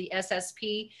part of the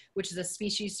SSP, which is a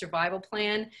species survival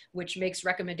plan, which makes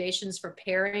recommendations for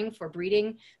pairing, for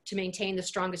breeding, to maintain the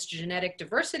strongest genetic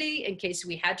diversity in case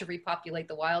we had to repopulate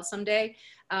the wild someday.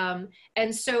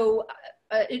 And so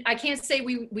I can't say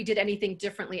we did anything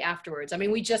differently afterwards. I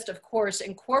mean, we just, of course,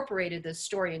 incorporated this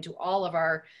story into all of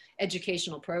our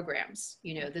educational programs.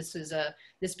 You know,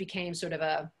 this became sort of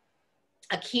a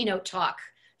keynote talk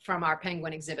from our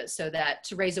penguin exhibit, so that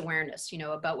to raise awareness, you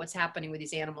know, about what's happening with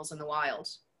these animals in the wild.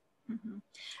 Mm-hmm.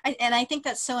 And I think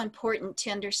that's so important to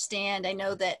understand. I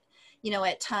know that, you know,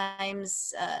 at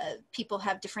times people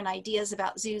have different ideas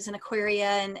about zoos and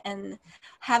aquaria and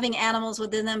having animals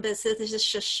within them, but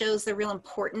this just shows the real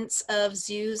importance of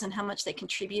zoos and how much they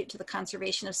contribute to the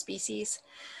conservation of species.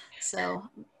 So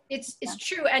it's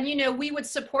true. And, you know, we would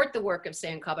support the work of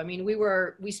SANCOB. I mean,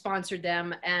 we sponsored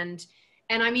them, and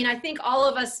I mean, I think all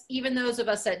of us, even those of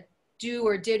us that do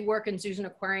or did work in zoos and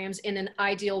aquariums, in an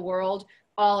ideal world,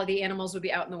 all of the animals would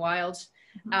be out in the wild.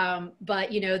 Mm-hmm.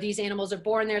 But, you know, these animals are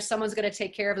born there, someone's going to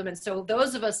take care of them. And so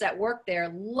those of us that work there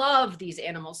love these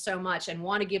animals so much and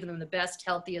want to give them the best,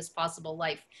 healthiest possible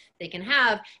life they can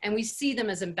have. And we see them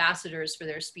as ambassadors for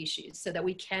their species so that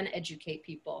we can educate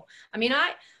people. I mean,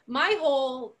 my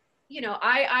whole,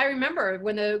 I remember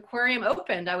when the aquarium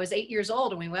opened, I was 8 years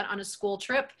old and we went on a school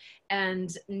trip, and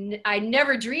I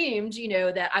never dreamed,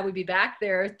 that I would be back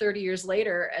there 30 years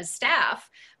later as staff,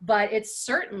 but it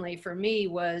certainly for me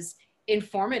was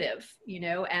informative,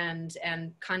 and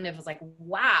kind of was like,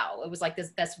 wow, it was like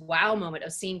this wow moment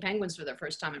of seeing penguins for the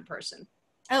first time in person.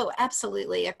 Oh,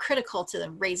 absolutely. Critical to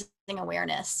the raising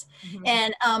awareness. Mm-hmm.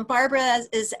 And Barbara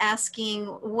is asking,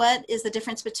 what is the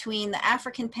difference between the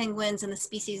African penguins and the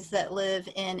species that live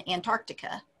in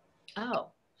Antarctica? Oh,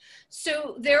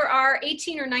 so there are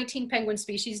 18 or 19 penguin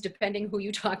species, depending who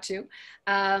you talk to.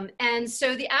 And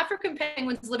so the African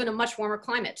penguins live in a much warmer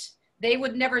climate. They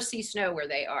would never see snow where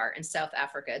they are in South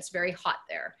Africa. It's very hot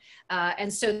there.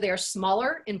 And so they're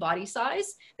smaller in body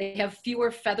size. They have fewer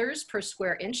feathers per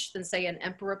square inch than, say, an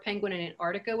emperor penguin in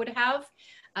Antarctica would have.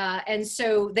 And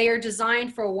so they are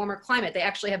designed for a warmer climate. They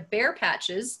actually have bare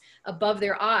patches above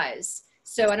their eyes.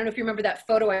 So I don't know if you remember that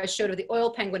photo I showed of the oil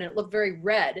penguin, and it looked very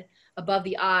red above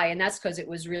the eye, and that's because it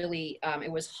was really,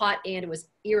 it was hot and it was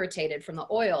irritated from the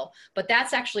oil. But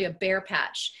that's actually a bare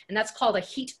patch, and that's called a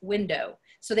heat window.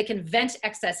 So they can vent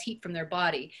excess heat from their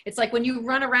body. It's like when you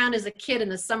run around as a kid in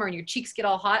the summer and your cheeks get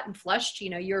all hot and flushed,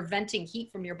 you're venting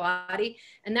heat from your body.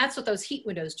 And that's what those heat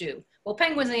windows do. Well,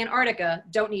 penguins in Antarctica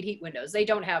don't need heat windows. They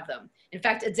don't have them. In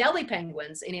fact, Adelie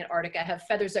penguins in Antarctica have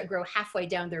feathers that grow halfway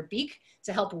down their beak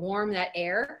to help warm that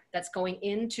air that's going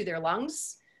into their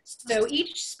lungs. So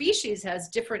each species has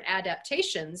different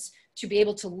adaptations to be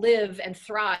able to live and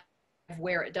thrive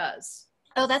where it does.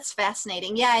 Oh, that's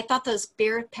fascinating. Yeah, I thought those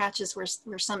bare patches were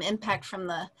some impact from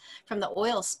the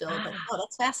oil spill, but oh,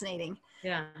 that's fascinating.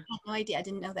 Yeah. I had no idea. I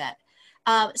didn't know that.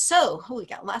 We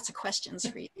got lots of questions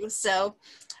for you. So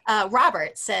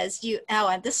Robert says,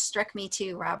 and this struck me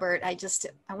too, Robert. I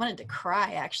wanted to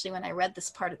cry actually when I read this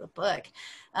part of the book.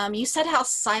 You said how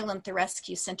silent the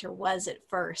rescue center was at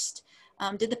first.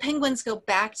 Did the penguins go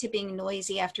back to being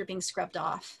noisy after being scrubbed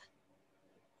off?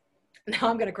 Now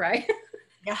I'm going to cry.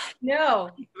 Yeah. No.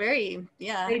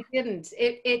 Yeah. They didn't.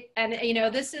 And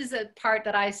this is a part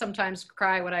that I sometimes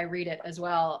cry when I read it as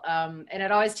well. And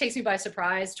it always takes me by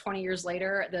surprise 20 years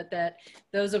later that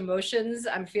those emotions,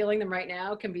 I'm feeling them right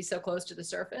now, can be so close to the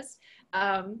surface.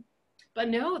 But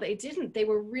no, they didn't. They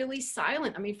were really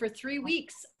silent. I mean, for 3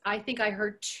 weeks, I think I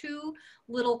heard 2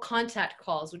 little contact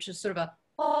calls, which is sort of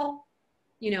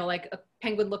like a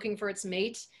penguin looking for its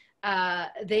mate.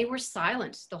 They were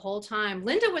silent the whole time.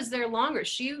 Linda was there longer.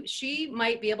 She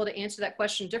might be able to answer that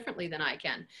question differently than I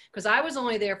can, because I was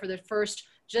only there for the first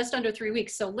just under 3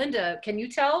 weeks. So Linda, can you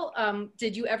tell,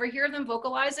 did you ever hear them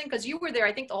vocalizing? Because you were there,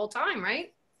 I think, the whole time,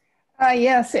 right?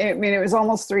 Yes, I mean, it was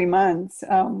almost 3 months,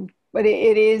 but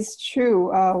it is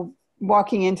true,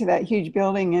 walking into that huge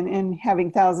building and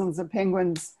having thousands of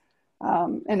penguins,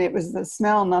 and it was the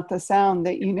smell, not the sound,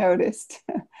 that you noticed.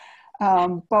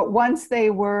 But once they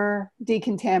were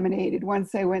decontaminated,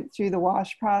 once they went through the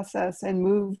wash process and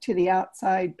moved to the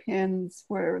outside pens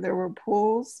where there were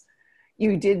pools,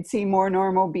 you did see more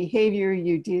normal behavior.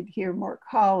 You did hear more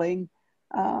calling,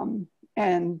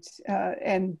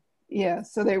 yeah,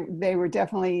 so they were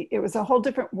definitely, it was a whole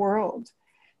different world.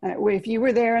 If you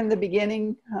were there in the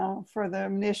beginning for the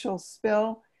initial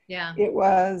spill, yeah, it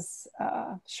was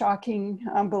shocking,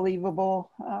 unbelievable.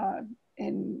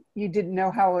 And you didn't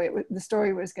know how the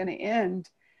story was going to end.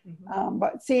 Mm-hmm.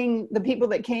 But seeing the people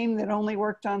that came that only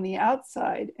worked on the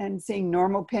outside and seeing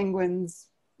normal penguins,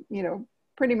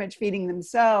 pretty much feeding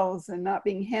themselves and not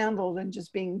being handled and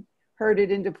just being herded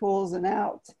into pools and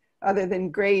out, other than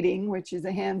grading, which is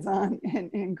a hands-on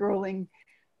and grueling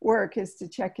work, is to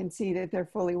check and see that they're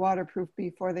fully waterproof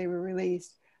before they were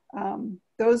released.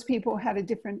 Those people had a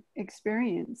different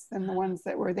experience than the ones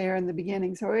that were there in the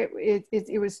beginning. So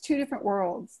it was 2 different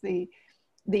worlds, the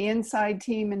inside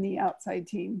team and the outside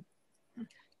team.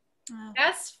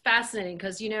 That's fascinating,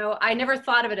 because, I never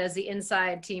thought of it as the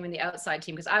inside team and the outside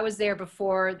team, because I was there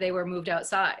before they were moved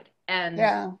outside. And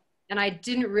I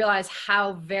didn't realize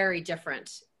how very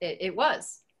different it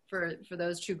was for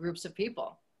those 2 groups of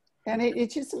people. And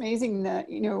it's just amazing that,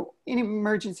 in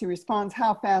emergency response,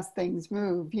 how fast things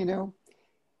move,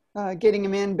 getting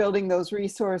them in, building those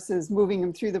resources, moving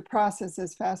them through the process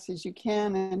as fast as you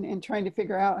can, and trying to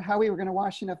figure out how we were going to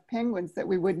wash enough penguins that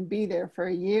we wouldn't be there for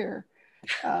a year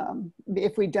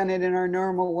if we'd done it in our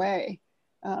normal way.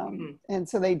 And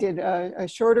so they did a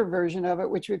shorter version of it,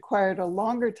 which required a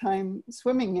longer time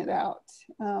swimming it out.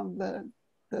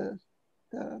 The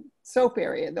soap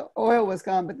area, the oil was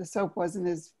gone, but the soap wasn't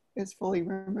as fully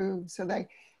removed. So they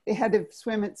had to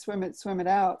swim it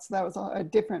out. So that was a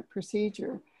different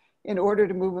procedure in order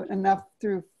to move enough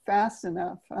through fast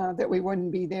enough that we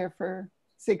wouldn't be there for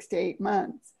 6 to 8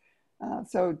 months.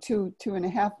 So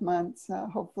 2.5 months,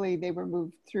 hopefully they were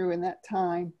moved through in that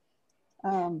time.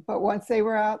 But once they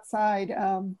were outside,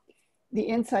 the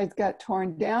insides got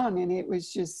torn down, and it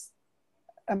was just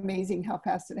amazing how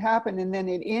fast it happened. And then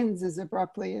it ends as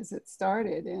abruptly as it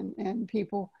started. And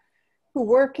people who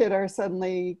work it are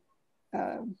suddenly,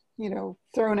 you know,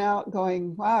 thrown out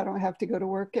going, wow, I don't have to go to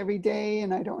work every day,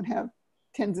 and I don't have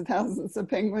tens of thousands of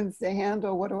penguins to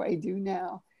handle. What do I do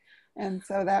now? And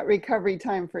so that recovery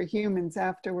time for humans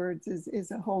afterwards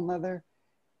is a whole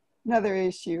another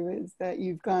issue, is that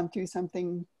you've gone through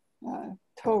something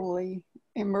totally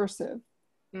immersive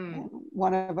and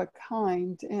one of a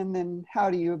kind, and then how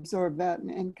do you absorb that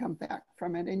and come back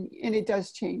from it? And it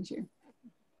does change you.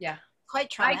 Yeah. Quite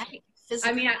traumatic.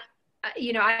 I mean,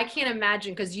 you know, I can't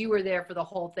imagine, because you were there for the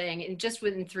whole thing, and just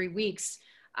within 3 weeks,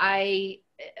 I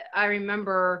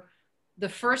remember the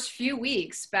first few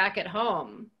weeks back at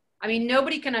home. I mean,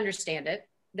 nobody can understand it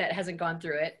that hasn't gone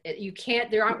through it. You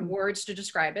can't, there aren't words to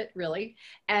describe it, really.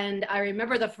 And I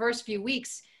remember the first few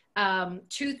weeks,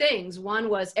 2 things. One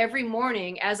was every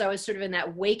morning, as I was sort of in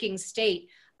that waking state,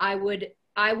 I would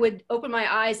open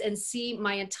my eyes and see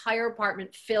my entire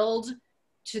apartment filled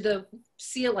to the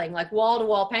ceiling, like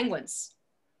wall-to-wall penguins.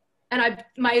 And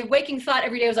my waking thought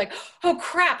every day was like, oh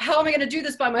crap, how am I going to do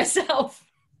this by myself?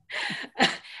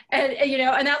 and you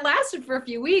know, and that lasted for a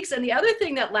few weeks. And the other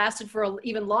thing that lasted for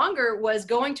even longer was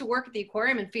going to work at the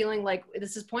aquarium and feeling like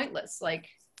this is pointless. Like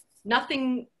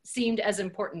nothing seemed as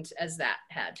important as that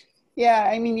had. Yeah,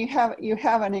 I mean, you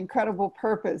have an incredible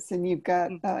purpose, and you've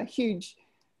got a huge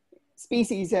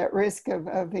species at risk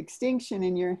of extinction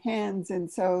in your hands. And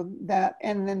so that,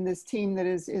 and then this team that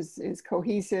is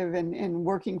cohesive and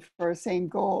working for a same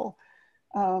goal.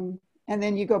 And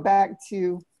then you go back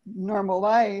to normal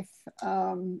life,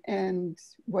 and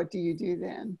what do you do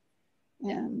then?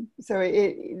 And so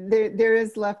there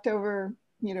is leftover,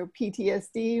 you know,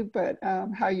 PTSD, but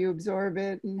how you absorb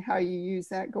it and how you use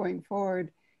that going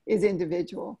forward is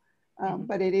individual.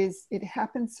 But it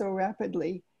happens so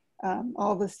rapidly,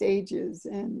 all the stages,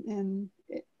 and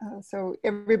so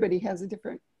everybody has a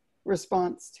different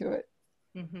response to it.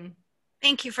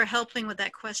 Thank you for helping with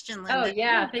that question, Linda. Oh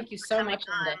yeah, thank you so much,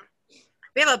 Linda.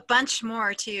 We have a bunch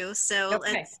more too, so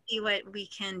Okay. let's see what we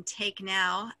can take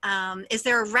now. Is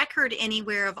there a record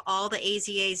anywhere of all the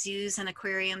AZA zoos and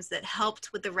aquariums that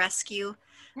helped with the rescue?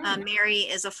 Mary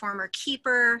is a former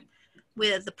keeper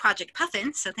with the Project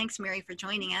Puffin, so thanks Mary for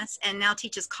joining us, and now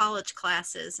teaches college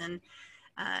classes and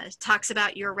talks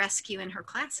about your rescue in her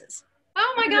classes.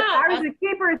 Oh my God. I was a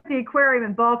keeper at the aquarium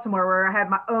in Baltimore where I had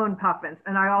my own puffins,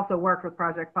 and I also worked with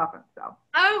Project Puffin. So.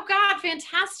 Oh God,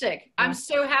 fantastic. I'm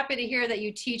so happy to hear that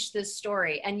you teach this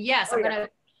story. And yes,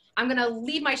 I'm gonna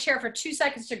leave my chair for 2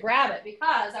 seconds to grab it,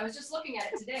 because I was just looking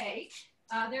at it today.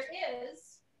 There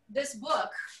is this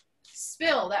book,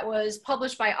 Spill, that was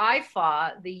published by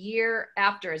IFA the year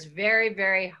after. It's very,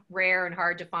 very rare and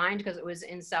hard to find because it was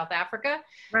in South Africa.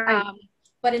 Right.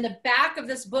 But in the back of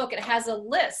this book, it has a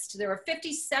list. There are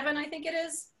 57, I think it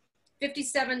is,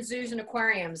 57 zoos and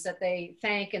aquariums that they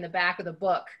thank in the back of the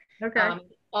book. Okay.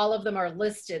 All of them are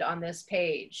listed on this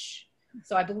page.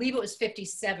 So I believe it was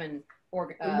 57.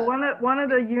 One of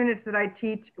the units that I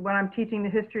teach when I'm teaching the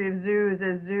history of zoos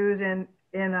is zoos in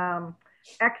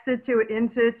ex situ, in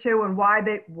situ, and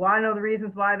one of the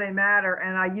reasons why they matter.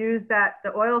 And I use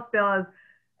the oil spill as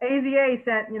AZA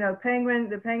sent, you know,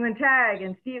 the penguin tag,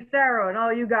 and Steve Sarrow and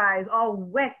all you guys all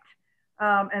went.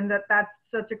 And that's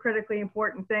such a critically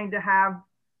important thing, to have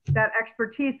that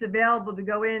expertise available to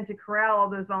go in to corral all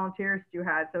those volunteers you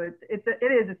had. So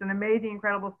it's an amazing,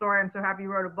 incredible story. I'm so happy you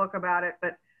wrote a book about it.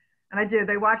 And I do.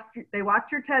 They watch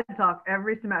your TED Talk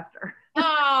every semester.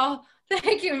 Oh,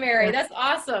 thank you, Mary. That's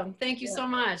awesome. Thank you so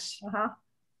much.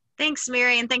 Thanks,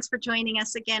 Mary, and thanks for joining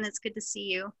us again. It's good to see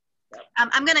you.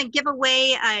 I'm going to give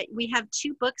away, we have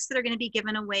 2 books that are going to be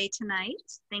given away tonight.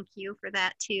 Thank you for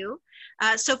that too.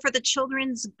 So for the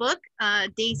children's book,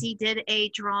 Daisy did a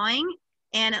drawing,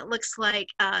 and it looks like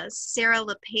Sarah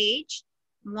LePage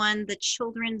won the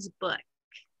children's book.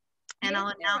 And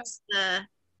I'll announce the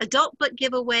adult book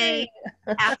giveaway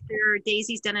after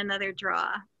Daisy's done another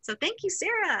draw. So thank you,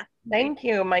 Sarah. Thank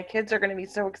you. My kids are going to be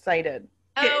so excited.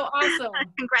 Oh, awesome.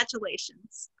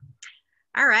 Congratulations.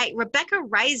 All right, Rebecca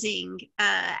Rising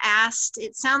asked,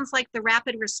 it sounds like the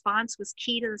rapid response was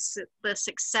key to the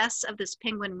success of this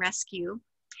penguin rescue.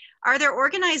 Are there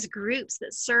organized groups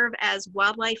that serve as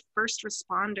wildlife first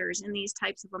responders in these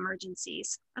types of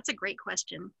emergencies? That's a great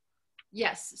question.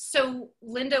 Yes, so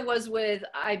Linda was with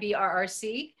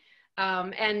IBRRC,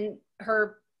 and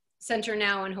her center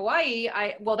now in Hawaii,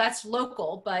 well, that's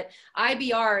local, but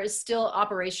IBR is still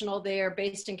operational. They are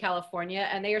based in California,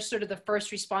 and they are sort of the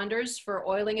first responders for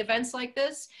oiling events like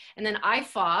this. And then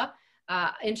IFA,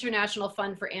 International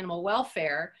Fund for Animal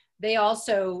Welfare, they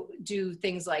also do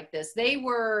things like this. They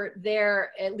were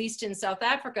there, at least in South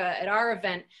Africa, at our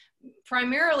event.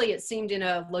 Primarily, it seemed in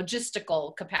a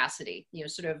logistical capacity, you know,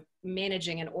 sort of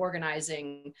managing and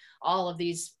organizing all of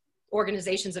these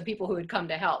organizations of people who had come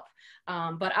to help.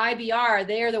 But IBR,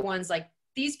 they're the ones like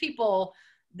these people,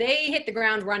 they hit the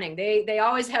ground running. They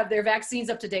always have their vaccines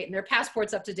up to date and their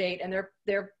passports up to date and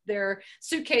their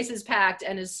suitcases packed.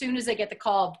 And as soon as they get the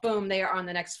call, boom, they are on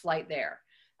the next flight there.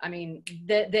 I mean,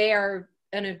 they are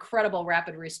an incredible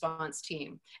rapid response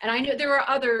team. And I know there are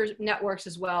other networks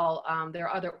as well. There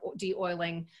are other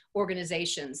de-oiling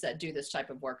organizations that do this type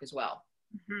of work as well.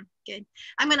 Mm-hmm. Good.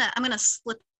 I'm gonna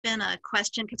slip in a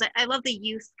question because I love the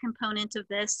youth component of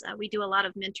this. We do a lot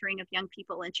of mentoring of young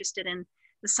people interested in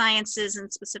the sciences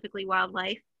and specifically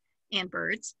wildlife and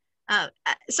birds.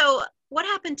 So what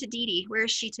happened to Dee Dee? Where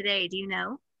is she today? Do you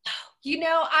know? You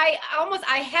know, I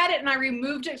had it and I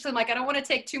removed it. So I'm like, I don't want to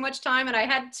take too much time. And I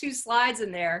had 2 slides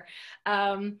in there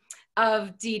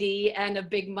of Dee Dee and of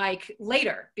Big Mike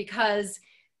later because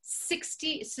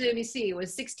let me see, it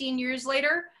was 16 years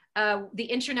later. The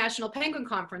International Penguin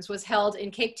Conference was held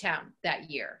in Cape Town that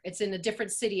year. It's in a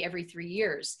different city every 3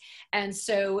 years. And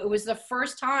so it was the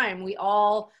first time we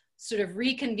all sort of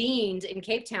reconvened in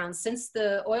Cape Town since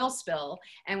the oil spill.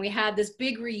 And we had this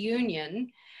big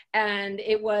reunion and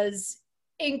it was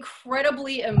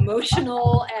incredibly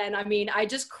emotional. And I mean, I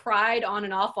just cried on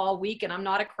and off all week and I'm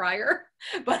not a crier,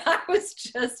 but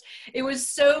it was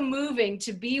so moving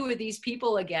to be with these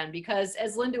people again, because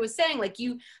as Linda was saying, like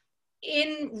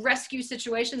in rescue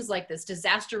situations like this,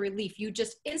 disaster relief, you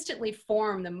just instantly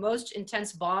form the most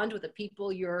intense bond with the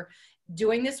people you're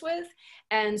doing this with.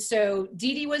 And so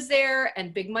Dee Dee was there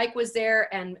and Big Mike was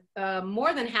there and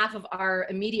more than half of our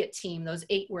immediate team, those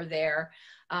 8 were there,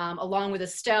 along with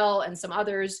Estelle and some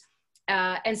others.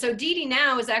 And so Dee Dee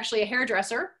now is actually a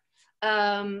hairdresser.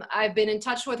 I've been in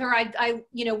touch with her.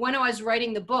 You know, when I was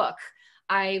writing the book,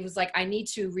 I was like, I need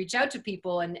to reach out to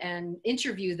people and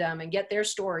interview them and get their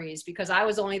stories because I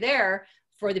was only there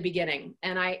for the beginning.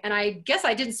 And I guess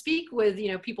I didn't speak with,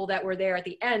 you know, people that were there at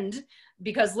the end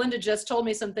because Linda just told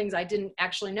me some things I didn't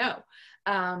actually know.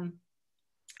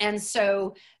 And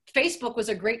so Facebook was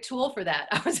a great tool for that.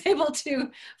 I was able to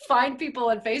find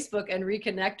people on Facebook and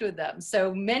reconnect with them.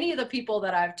 So many of the people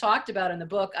that I've talked about in the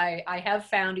book, I have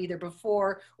found either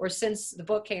before or since the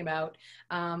book came out.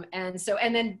 And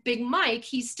then Big Mike,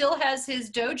 he still has his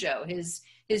dojo, his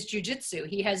jujitsu.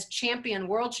 He has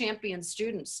world champion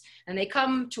students, and they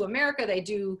come to America. They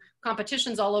do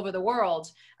competitions all over the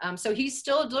world. So he's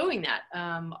still doing that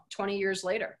 20 years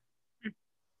later.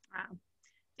 Wow.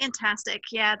 Fantastic.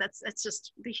 Yeah, that's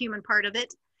just the human part of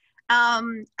it.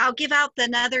 I'll give out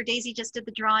another. Daisy just did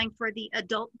the drawing for the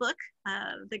adult book,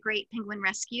 The Great Penguin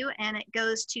Rescue, and it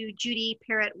goes to Judy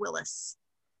Parrott Willis.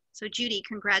 So Judy,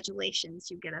 congratulations.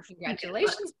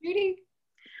 Congratulations, Judy.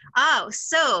 Oh,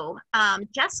 so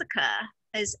Jessica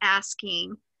is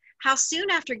asking, how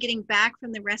soon after getting back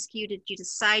from the rescue did you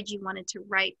decide you wanted to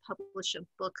publish a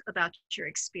book about your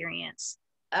experience?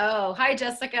 Oh, hi,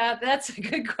 Jessica. That's a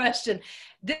good question.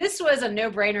 This was a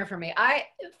no-brainer for me. I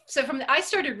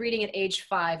started reading at age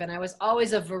 5, and I was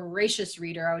always a voracious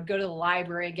reader. I would go to the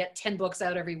library and get 10 books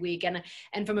out every week.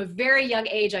 And from a very young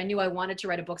age, I knew I wanted to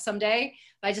write a book someday,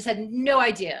 but I just had no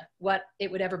idea what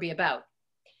it would ever be about.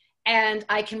 And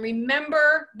I can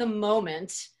remember the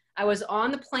moment I was on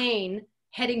the plane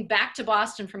heading back to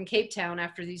Boston from Cape Town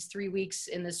after these 3 weeks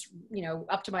in this, you know,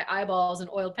 up to my eyeballs in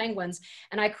oiled penguins.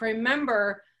 And I can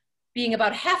remember being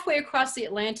about halfway across the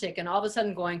Atlantic and all of a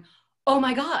sudden going, oh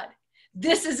my God,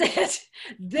 this is it.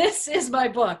 This is my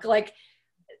book. Like,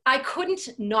 I couldn't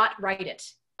not write it.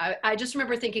 I just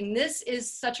remember thinking, this is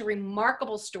such a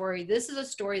remarkable story. This is a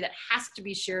story that has to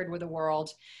be shared with the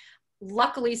world.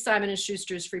 Luckily, Simon &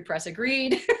 Schuster's Free Press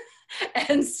agreed.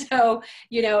 And so,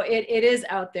 you know, it is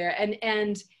out there,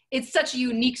 and it's such a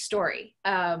unique story.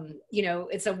 You know,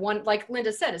 it's like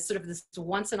Linda said, it's sort of this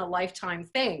once in a lifetime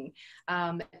thing.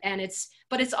 And it's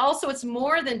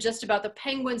more than just about the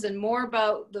penguins and more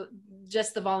about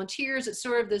just the volunteers. It's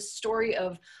sort of this story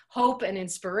of hope and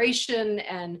inspiration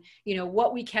and, you know,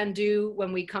 what we can do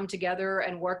when we come together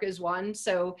and work as one.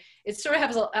 So it sort of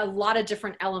has a lot of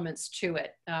different elements to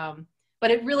it. But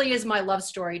it really is my love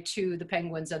story to the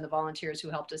penguins and the volunteers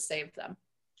who helped us save them.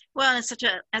 Well, it's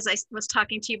as I was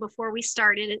talking to you before we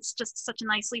started, it's just such a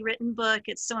nicely written book.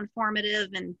 It's so informative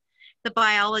and the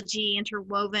biology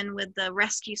interwoven with the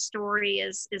rescue story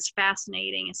is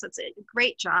fascinating. So it's a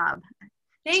great job.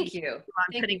 Thank you. On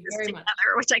Thank putting you this very together,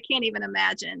 much. which I can't even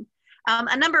imagine.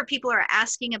 A number of people are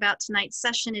asking about tonight's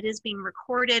session. It is being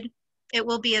recorded. It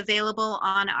will be available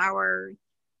on our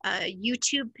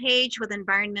YouTube page with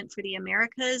Environment for the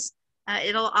Americas.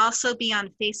 It'll also be on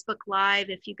Facebook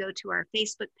Live. If you go to our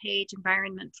Facebook page,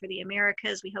 Environment for the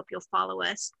Americas, we hope you'll follow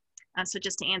us. So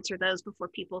just to answer those before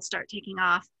people start taking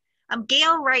off.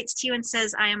 Gail writes to you and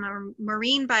says, I am a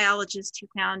marine biologist who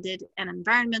founded an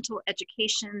environmental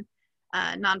education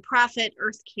nonprofit,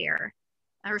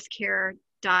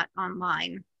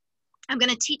 earthcare.online. I'm going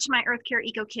to teach my Earthcare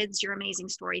Eco Kids your amazing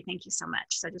story. Thank you so much.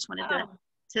 So I just wanted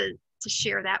to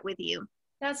share that with you.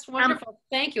 That's wonderful.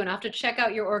 Thank you. And I'll have to check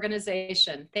out your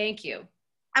organization. Thank you.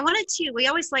 We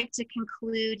always like to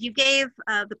conclude, you gave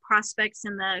the prospects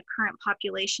and the current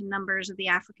population numbers of the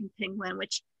African penguin,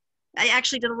 which I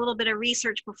actually did a little bit of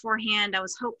research beforehand. I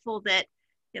was hopeful that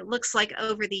it looks like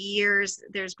over the years,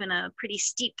 there's been a pretty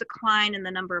steep decline in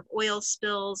the number of oil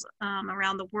spills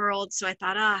around the world. So I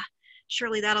thought,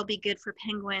 surely that'll be good for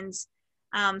penguins.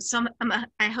 I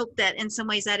hope that in some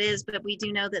ways that is, but we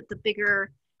do know that the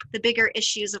bigger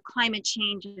issues of climate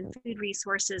change and food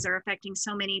resources are affecting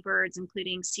so many birds,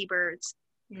 including seabirds.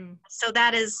 Mm. So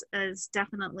that is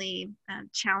definitely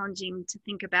challenging to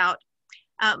think about.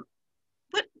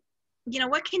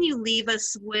 What can you leave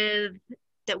us with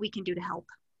that we can do to help?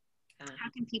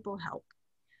 How can people help?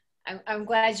 I'm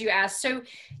glad you asked. So,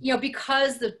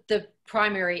 because the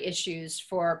primary issues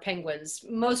for penguins,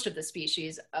 most of the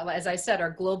species, as I said, are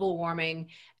global warming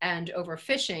and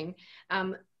overfishing.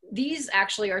 These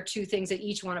actually are two things that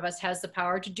each one of us has the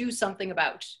power to do something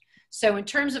about. So in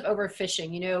terms of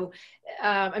overfishing,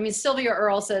 Sylvia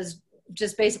Earle says,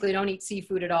 just basically don't eat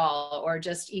seafood at all, or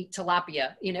just eat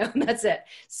tilapia, that's it.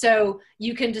 So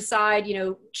you can decide,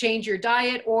 change your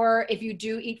diet, or if you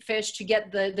do eat fish, to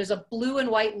get there's a blue and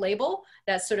white label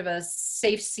that's sort of a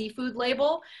safe seafood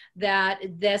label, that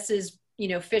this is,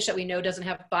 fish that we know doesn't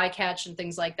have bycatch and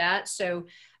things like that. So,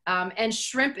 and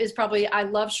shrimp is probably, I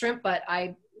love shrimp, but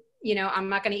I'm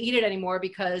not going to eat it anymore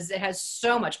because it has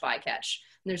so much bycatch.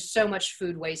 And there's so much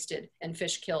food wasted and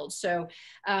fish killed. So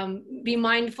be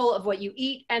mindful of what you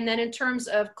eat. And then in terms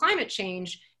of climate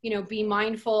change, be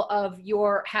mindful of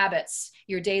your habits,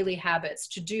 your daily habits,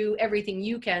 to do everything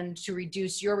you can to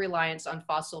reduce your reliance on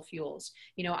fossil fuels.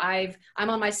 I'm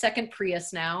on my second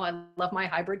Prius now. I love my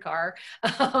hybrid car.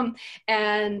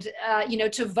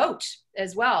 To vote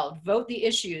as well. Vote the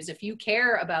issues. If you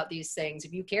care about these things,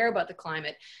 if you care about the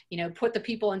climate, put the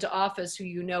people into office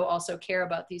who also care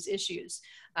about these issues.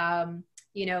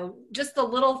 Just the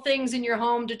little things in your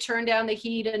home to turn down the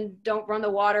heat and don't run the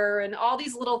water, and all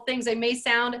these little things, they may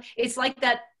sound, it's like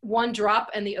that one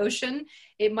drop in the ocean.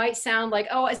 It might sound like,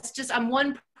 oh, it's just, I'm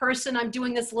one person, I'm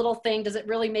doing this little thing. Does it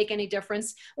really make any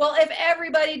difference? Well, if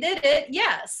everybody did it,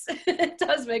 yes, it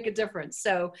does make a difference.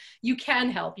 So you can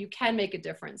help, you can make a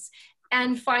difference.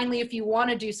 And finally, if you want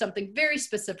to do something very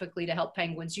specifically to help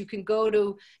penguins, you can go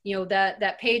to,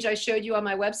 that page I showed you on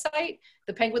my website,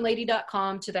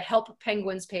 thepenguinlady.com, to the Help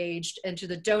Penguins page and to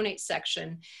the donate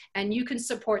section. And you can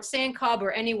support SANCOB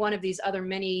or any one of these other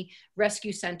many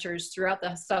rescue centers throughout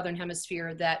the Southern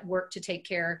Hemisphere that work to take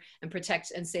care and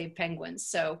protect and save penguins.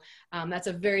 So that's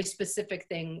a very specific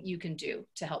thing you can do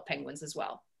to help penguins as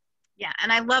well. Yeah,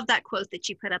 and I love that quote that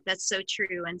you put up. That's so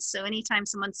true. And so anytime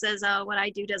someone says, oh, what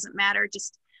I do doesn't matter,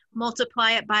 just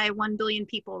multiply it by 1 billion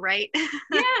people, right?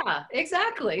 Yeah,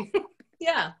 exactly.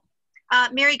 Yeah.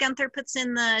 Mary Gunther puts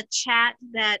in the chat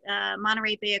that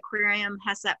Monterey Bay Aquarium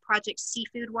has that Project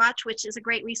Seafood Watch, which is a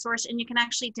great resource. And you can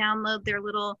actually download their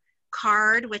little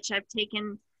card, which I've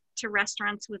taken to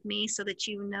restaurants with me, so that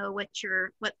you know what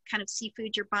kind of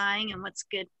seafood you're buying and what's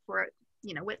good for,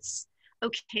 what's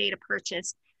okay to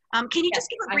purchase. Can you just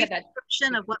give a brief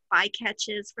description of what bycatch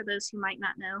is for those who might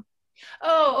not know?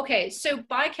 Oh, okay. So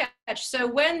bycatch. So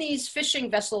when these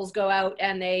fishing vessels go out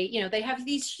and they have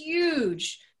these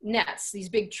huge nets, these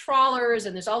big trawlers,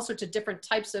 and there's all sorts of different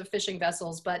types of fishing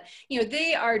vessels, but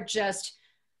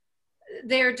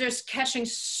they're just catching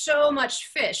so much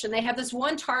fish, and they have this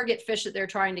one target fish that they're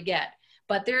trying to get,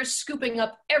 but they're scooping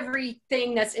up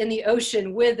everything that's in the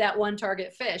ocean with that one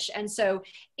target fish. And so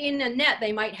in a net,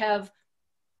 they might have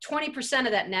 20%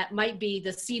 of that net might be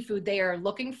the seafood they are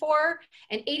looking for,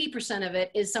 and 80% of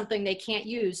it is something they can't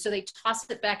use. So they toss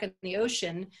it back in the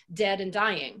ocean, dead and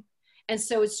dying. And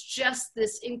so it's just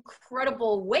this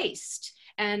incredible waste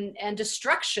and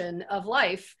destruction of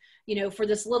life, for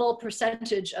this little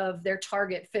percentage of their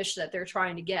target fish that they're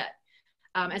trying to get.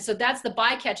 And so that's the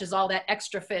bycatch, is all that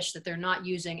extra fish that they're not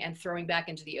using and throwing back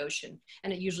into the ocean.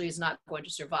 And it usually is not going to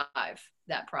survive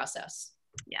that process.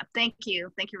 Yeah, thank you.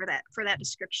 Thank you for that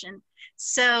description.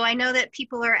 So I know that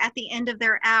people are at the end of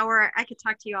their hour. I could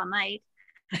talk to you all night.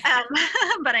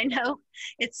 But I know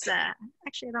it's,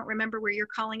 actually, I don't remember where you're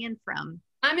calling in from.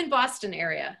 I'm in Boston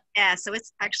area. Yeah, so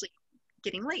it's actually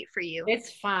getting late for you.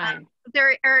 It's fine.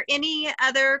 There are any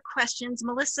other questions?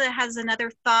 Melissa has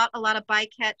another thought. A lot of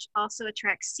bycatch also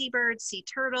attracts seabirds, sea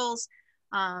turtles,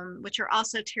 which are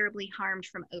also terribly harmed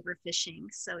from overfishing.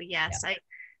 So yes, yeah.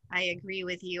 I agree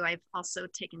with you. I've also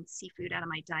taken seafood out of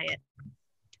my diet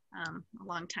a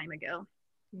long time ago.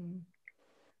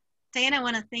 Dyan, I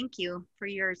want to thank you for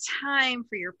your time,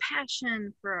 for your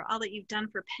passion, for all that you've done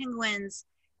for penguins.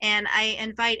 And I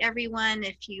invite everyone,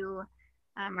 if you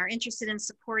are interested in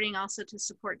supporting, also to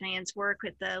support Dyan's work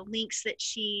with the links that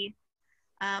she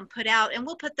put out. And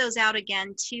we'll put those out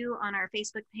again too on our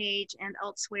Facebook page and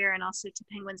elsewhere, and also to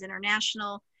Penguins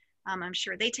International. I'm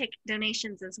sure they take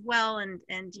donations as well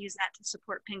and use that to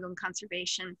support penguin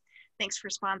conservation. Thanks for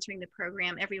sponsoring the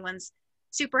program. Everyone's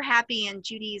super happy, and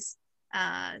Judy's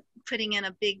putting in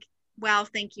a big wow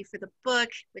thank you for the book,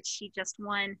 which she just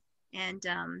won, and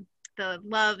the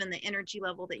love and the energy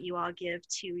level that you all give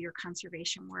to your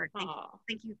conservation work.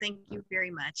 Thank you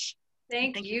very much.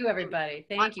 Thank you, everybody.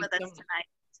 Thank you with us tonight.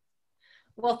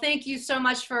 Well, thank you so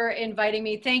much for inviting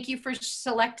me. Thank you for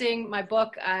selecting my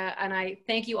book. And I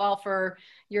thank you all for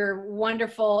your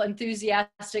wonderful,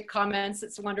 enthusiastic comments.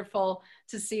 It's wonderful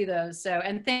to see those. So,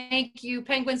 and thank you,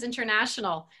 Penguins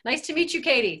International. Nice to meet you,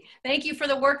 Katie. Thank you for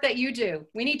the work that you do.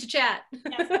 We need to chat.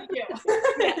 Yes, we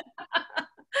do.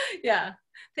 Yeah.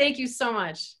 Thank you so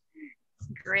much.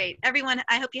 Great. Everyone,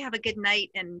 I hope you have a good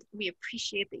night, and we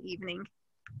appreciate the evening.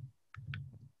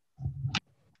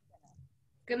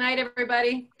 Good night,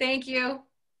 everybody. Thank you.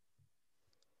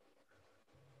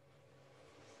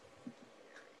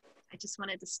 I just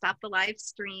wanted to stop the live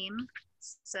stream,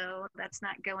 so that's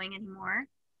not going anymore.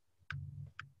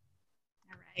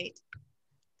 All right.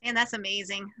 And that's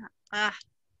amazing. I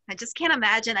just can't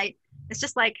imagine. It's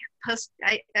just like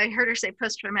I heard her say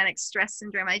post-traumatic stress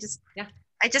syndrome. I just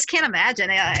can't imagine.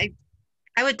 I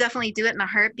would definitely do it in a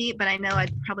heartbeat, but I know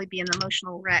I'd probably be an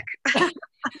emotional wreck.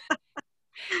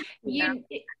 Yeah.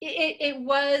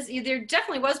 There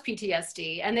definitely was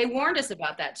PTSD, and they warned us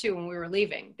about that too when we were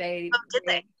leaving. Did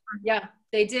they? Yeah,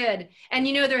 they did. And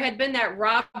there had been that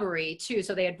robbery too,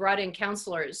 so they had brought in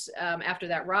counselors after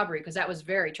that robbery, because that was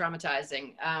very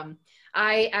traumatizing.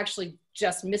 I actually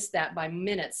just missed that by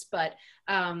minutes, but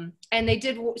and they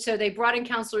did. So they brought in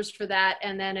counselors for that,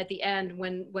 and then at the end,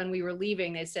 when we were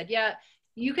leaving, they said, "Yeah,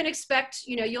 you can expect,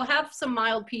 you'll have some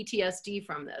mild PTSD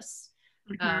from this."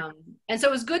 And so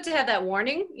it was good to have that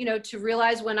warning, to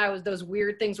realize when those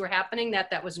weird things were happening,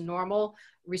 that was a normal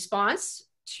response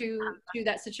to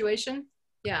that situation.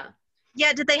 Yeah.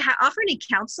 Yeah. Did they offer any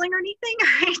counseling or anything?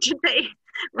 Or did they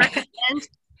recommend?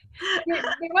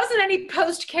 There wasn't any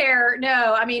post-care.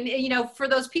 No. I mean, for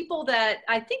those people that,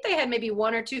 I think they had maybe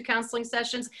 1 or 2 counseling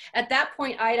sessions. At that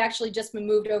point, I had actually just been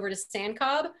moved over to Sand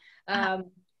Cobb.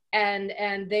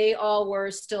 And they all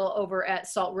were still over at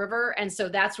Salt River. And so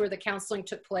that's where the counseling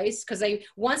took place. Because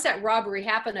once that robbery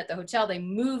happened at the hotel, they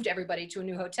moved everybody to a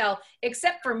new hotel,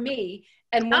 except for me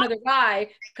and one other guy,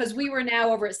 because we were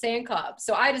now over at Sand Cobb.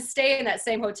 So I had to stay in that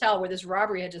same hotel where this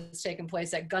robbery had just taken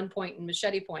place at gunpoint and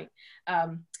machete point.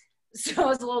 So I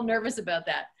was a little nervous about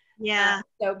that. Yeah.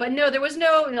 But no, there was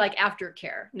no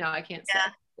aftercare. No, I can't say.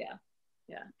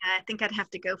 Yeah. I think I'd have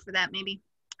to go for that maybe.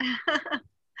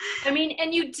 I mean,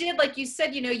 and you did, like you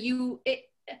said,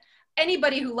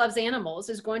 anybody who loves animals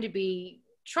is going to be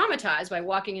traumatized by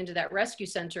walking into that rescue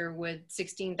center with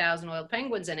 16,000 oiled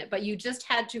penguins in it, but you just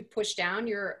had to push down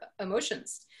your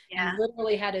emotions. Yeah. You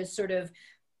literally had to sort of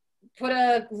put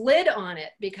a lid on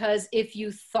it, because if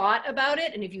you thought about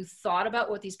it, and if you thought about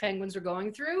what these penguins were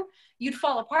going through, you'd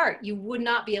fall apart. You would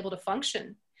not be able to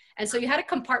function. And so you had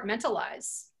to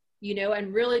compartmentalize,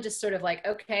 and really just sort of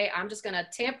okay, I'm just going to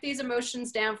tamp these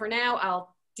emotions down for now.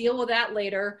 I'll deal with that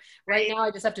later. Right now, I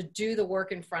just have to do the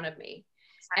work in front of me.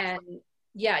 Exactly. And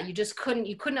yeah, you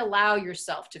couldn't allow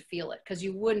yourself to feel it, because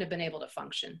you wouldn't have been able to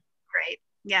function. Right.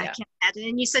 Yeah, I can't imagine.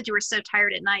 And you said you were so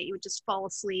tired at night, you would just fall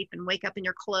asleep and wake up in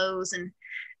your clothes and,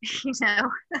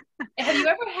 Have you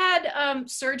ever had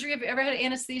surgery? Have you ever had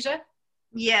anesthesia?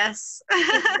 Yes.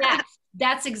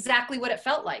 That's exactly what it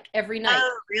felt like every night.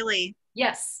 Oh, really?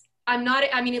 Yes.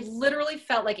 It literally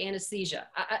felt like anesthesia.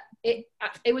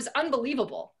 It was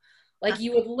unbelievable.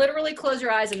 You would literally close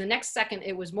your eyes, and the next second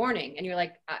it was morning, and you're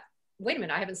like, wait a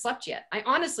minute, I haven't slept yet. I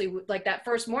honestly, like that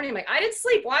first morning, I'm like, I didn't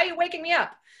sleep. Why are you waking me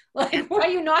up? Like, why are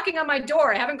you knocking on my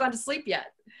door? I haven't gone to sleep yet.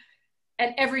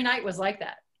 And every night was like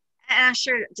that. And I'm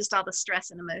sure just all the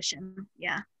stress and emotion.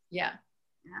 Yeah. Yeah.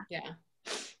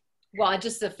 Well,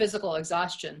 just the physical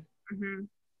exhaustion.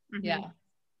 Yeah.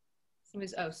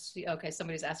 Somebody's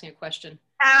asking a question.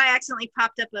 I accidentally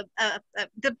popped up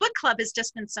the book club has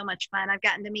just been so much fun. I've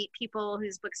gotten to meet people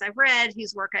whose books I've read,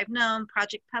 whose work I've known.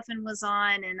 Project Puffin was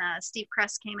on, and Steve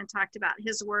Kress came and talked about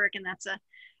his work, and that's a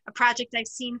project I've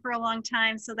seen for a long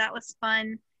time, so that was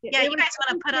fun. Yeah, you guys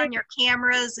want to put on your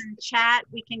cameras and chat?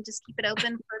 We can just keep it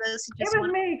open for those who just want.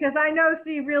 It was me, because I know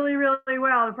Steve really, really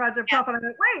well, the Project Puffin. I'm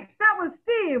like, wait, that was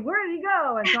Steve. Where did he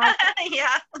go? And so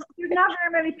yeah. There's not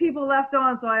very many people left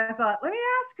on, so I thought, let me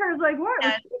ask her. Like, what?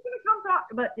 Yeah. Is she going to come talk?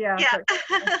 But yeah.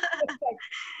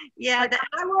 Yeah.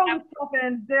 My world is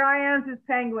Puffin. Diane's is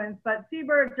penguins, but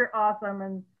seabirds are awesome.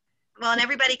 And well, and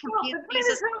everybody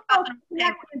confuses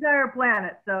the entire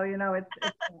planet, so you know it's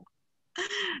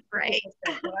right.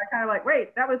 So I kind of like,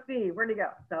 wait, that was Steve. Where'd he go?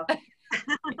 So I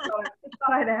just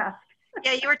thought I'd ask.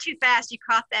 Yeah, you were too fast. You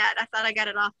caught that. I thought I got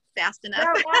it off fast enough. No,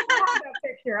 I love that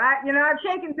picture. I've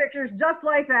taken pictures just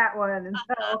like that one, and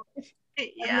so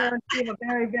I've known Steve a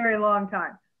very, very long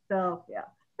time. So yeah.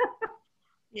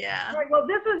 Yeah. All right, well,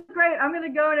 this was great. I'm going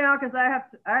to go now because I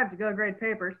have to go grade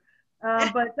papers.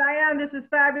 But Diane, this is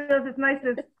fabulous. It's nice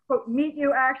to meet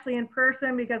you actually in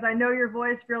person, because I know your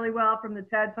voice really well from the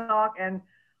TED Talk, and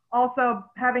also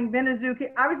having been a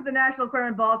zookeeper. I was at the National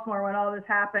Aquarium in Baltimore when all this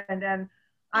happened, and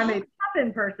I'm a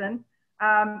puffin person,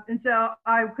 and so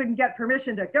I couldn't get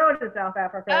permission to go to South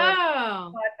Africa.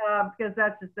 Oh. But because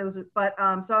that's just those. But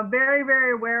so I'm very,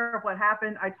 very aware of what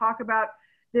happened. I talk about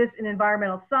this in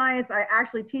environmental science. I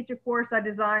actually teach a course I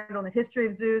designed on the history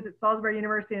of zoos at Salisbury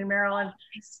University in Maryland.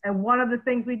 And one of the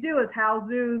things we do is how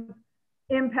zoos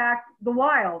impact the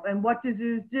wild and what do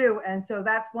zoos do. And so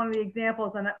that's one of the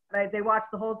examples. And they watched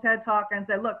the whole TED Talk and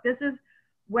said, look, this is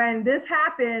when this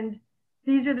happened,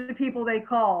 these are the people they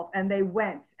called, and they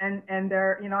went. And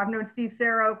they're, I've known Steve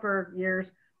Sarro for years.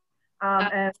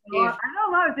 And I know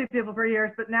a lot of zoo people for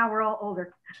years, but now we're all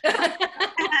older.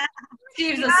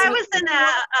 I was in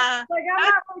I'm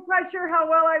not really quite sure how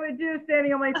well I would do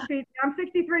standing on my feet. I'm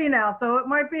 63 now, so it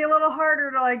might be a little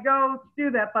harder to go do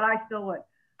that, but I still would.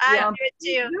 I do it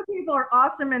too. Zoo people are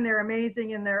awesome, and they're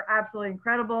amazing, and they're absolutely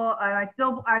incredible. And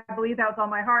I believe that was on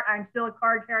my heart. I'm still a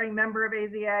card-carrying member of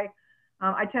AZA.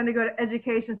 I tend to go to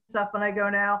education stuff when I go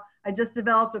now. I just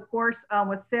developed a course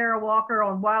with Sarah Walker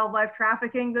on wildlife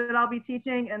trafficking that I'll be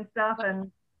teaching and stuff.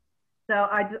 And so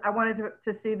I wanted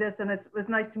to see this, and it was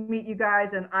nice to meet you guys.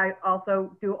 And I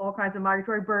also do all kinds of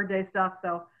migratory bird day stuff.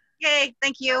 So yay,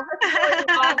 thank you.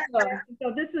 Awesome.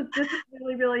 So this is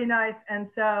really, really nice. And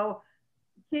so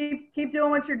keep doing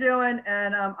what you're doing.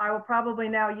 And I will probably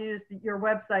now use your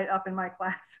website up in my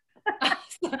class.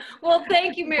 Well,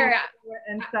 thank you, Mary.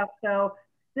 And stuff. So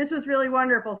this was really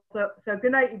wonderful. So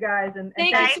good night, you guys. And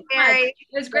thank you so much. It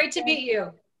was great to meet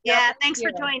you. Yeah, thanks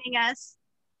for joining us.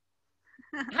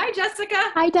 Hi, Jessica.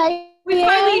 Hi, Diane. We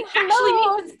finally actually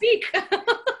need to speak.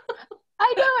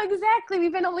 I know, exactly.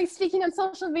 We've been only speaking on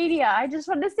social media. I just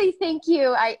wanted to say thank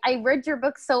you. I read your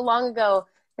book so long ago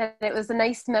that it was a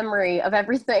nice memory of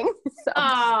everything. So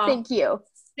thank you.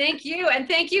 Thank you. And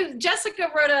thank you. Jessica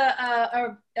wrote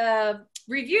a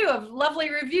lovely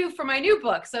review for my new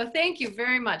book. So thank you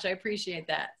very much. I appreciate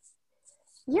that.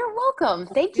 You're welcome.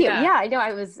 Thank you. Yeah, I know.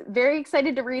 I was very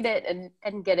excited to read it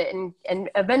and get it and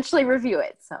eventually review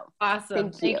it. So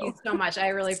awesome. Thank you so much. I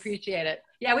really appreciate it.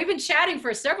 Yeah, we've been chatting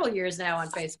for several years now on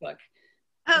Facebook.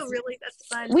 Oh, really? That's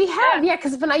fun. We have, yeah,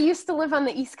 because when I used to live on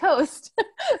the East Coast,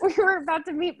 we were about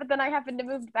to meet, but then I happened to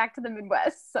move back to the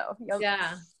Midwest. So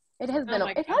yeah. It has been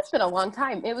a long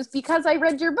time. It was because I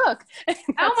read your book.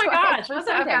 Oh my gosh.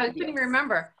 I couldn't even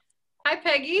remember. Hi,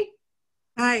 Peggy.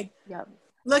 Hi. Yep.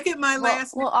 Look at my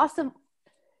last. Well, awesome.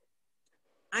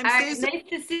 I'm Susan. Nice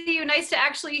to see you. Nice to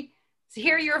actually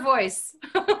hear your voice.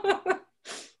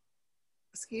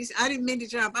 Excuse me. I didn't mean to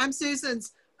jump. I'm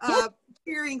Susan's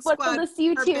cheering squad. Wonderful to see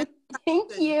you too.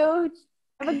 Thank you.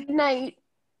 Have a good night.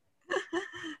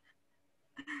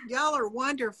 Y'all are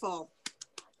wonderful.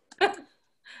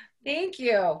 Thank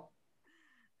you. Well,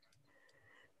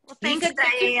 thanks,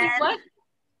 Diane. What?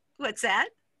 What's that?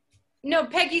 No,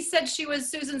 Peggy said she was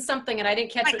Susan something, and I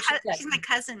didn't catch what she said. She's my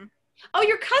cousin. Oh,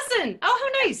 your cousin.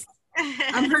 Oh, how nice.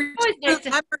 I'm her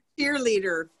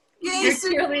cheerleader. Yay, your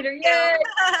cheerleader. Yay.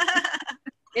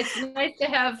 It's nice to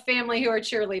have family who are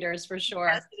cheerleaders, for sure.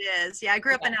 Yes, it is. Yeah, I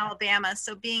grew up in Alabama,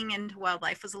 so being into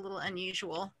wildlife was a little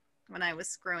unusual when I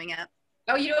was growing up.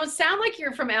 Oh, you don't sound like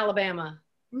you're from Alabama.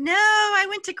 No, I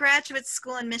went to graduate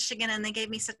school in Michigan and they gave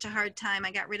me such a hard time.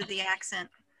 I got rid of the accent.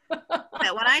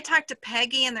 But when I talk to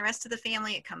Peggy and the rest of the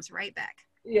family, it comes right back.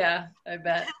 Yeah, I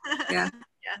bet. Yeah.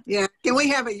 Yeah. Can we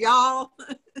have a y'all?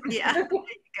 Yeah, there you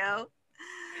go. Well,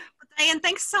 Diane,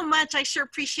 thanks so much. I sure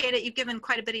appreciate it. You've given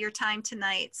quite a bit of your time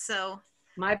tonight. So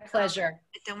My pleasure.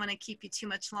 I don't want to keep you too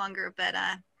much longer, but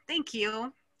thank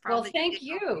you. Well, thank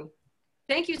you.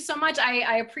 Thank you so much.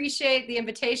 I appreciate the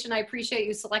invitation. I appreciate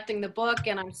you selecting the book,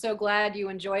 and I'm so glad you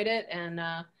enjoyed it.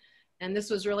 And this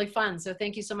was really fun. So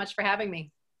thank you so much for having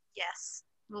me. Yes.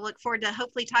 We'll look forward to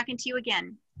hopefully talking to you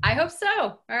again. I hope so.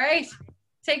 All right.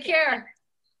 Take care.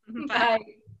 Bye. Bye.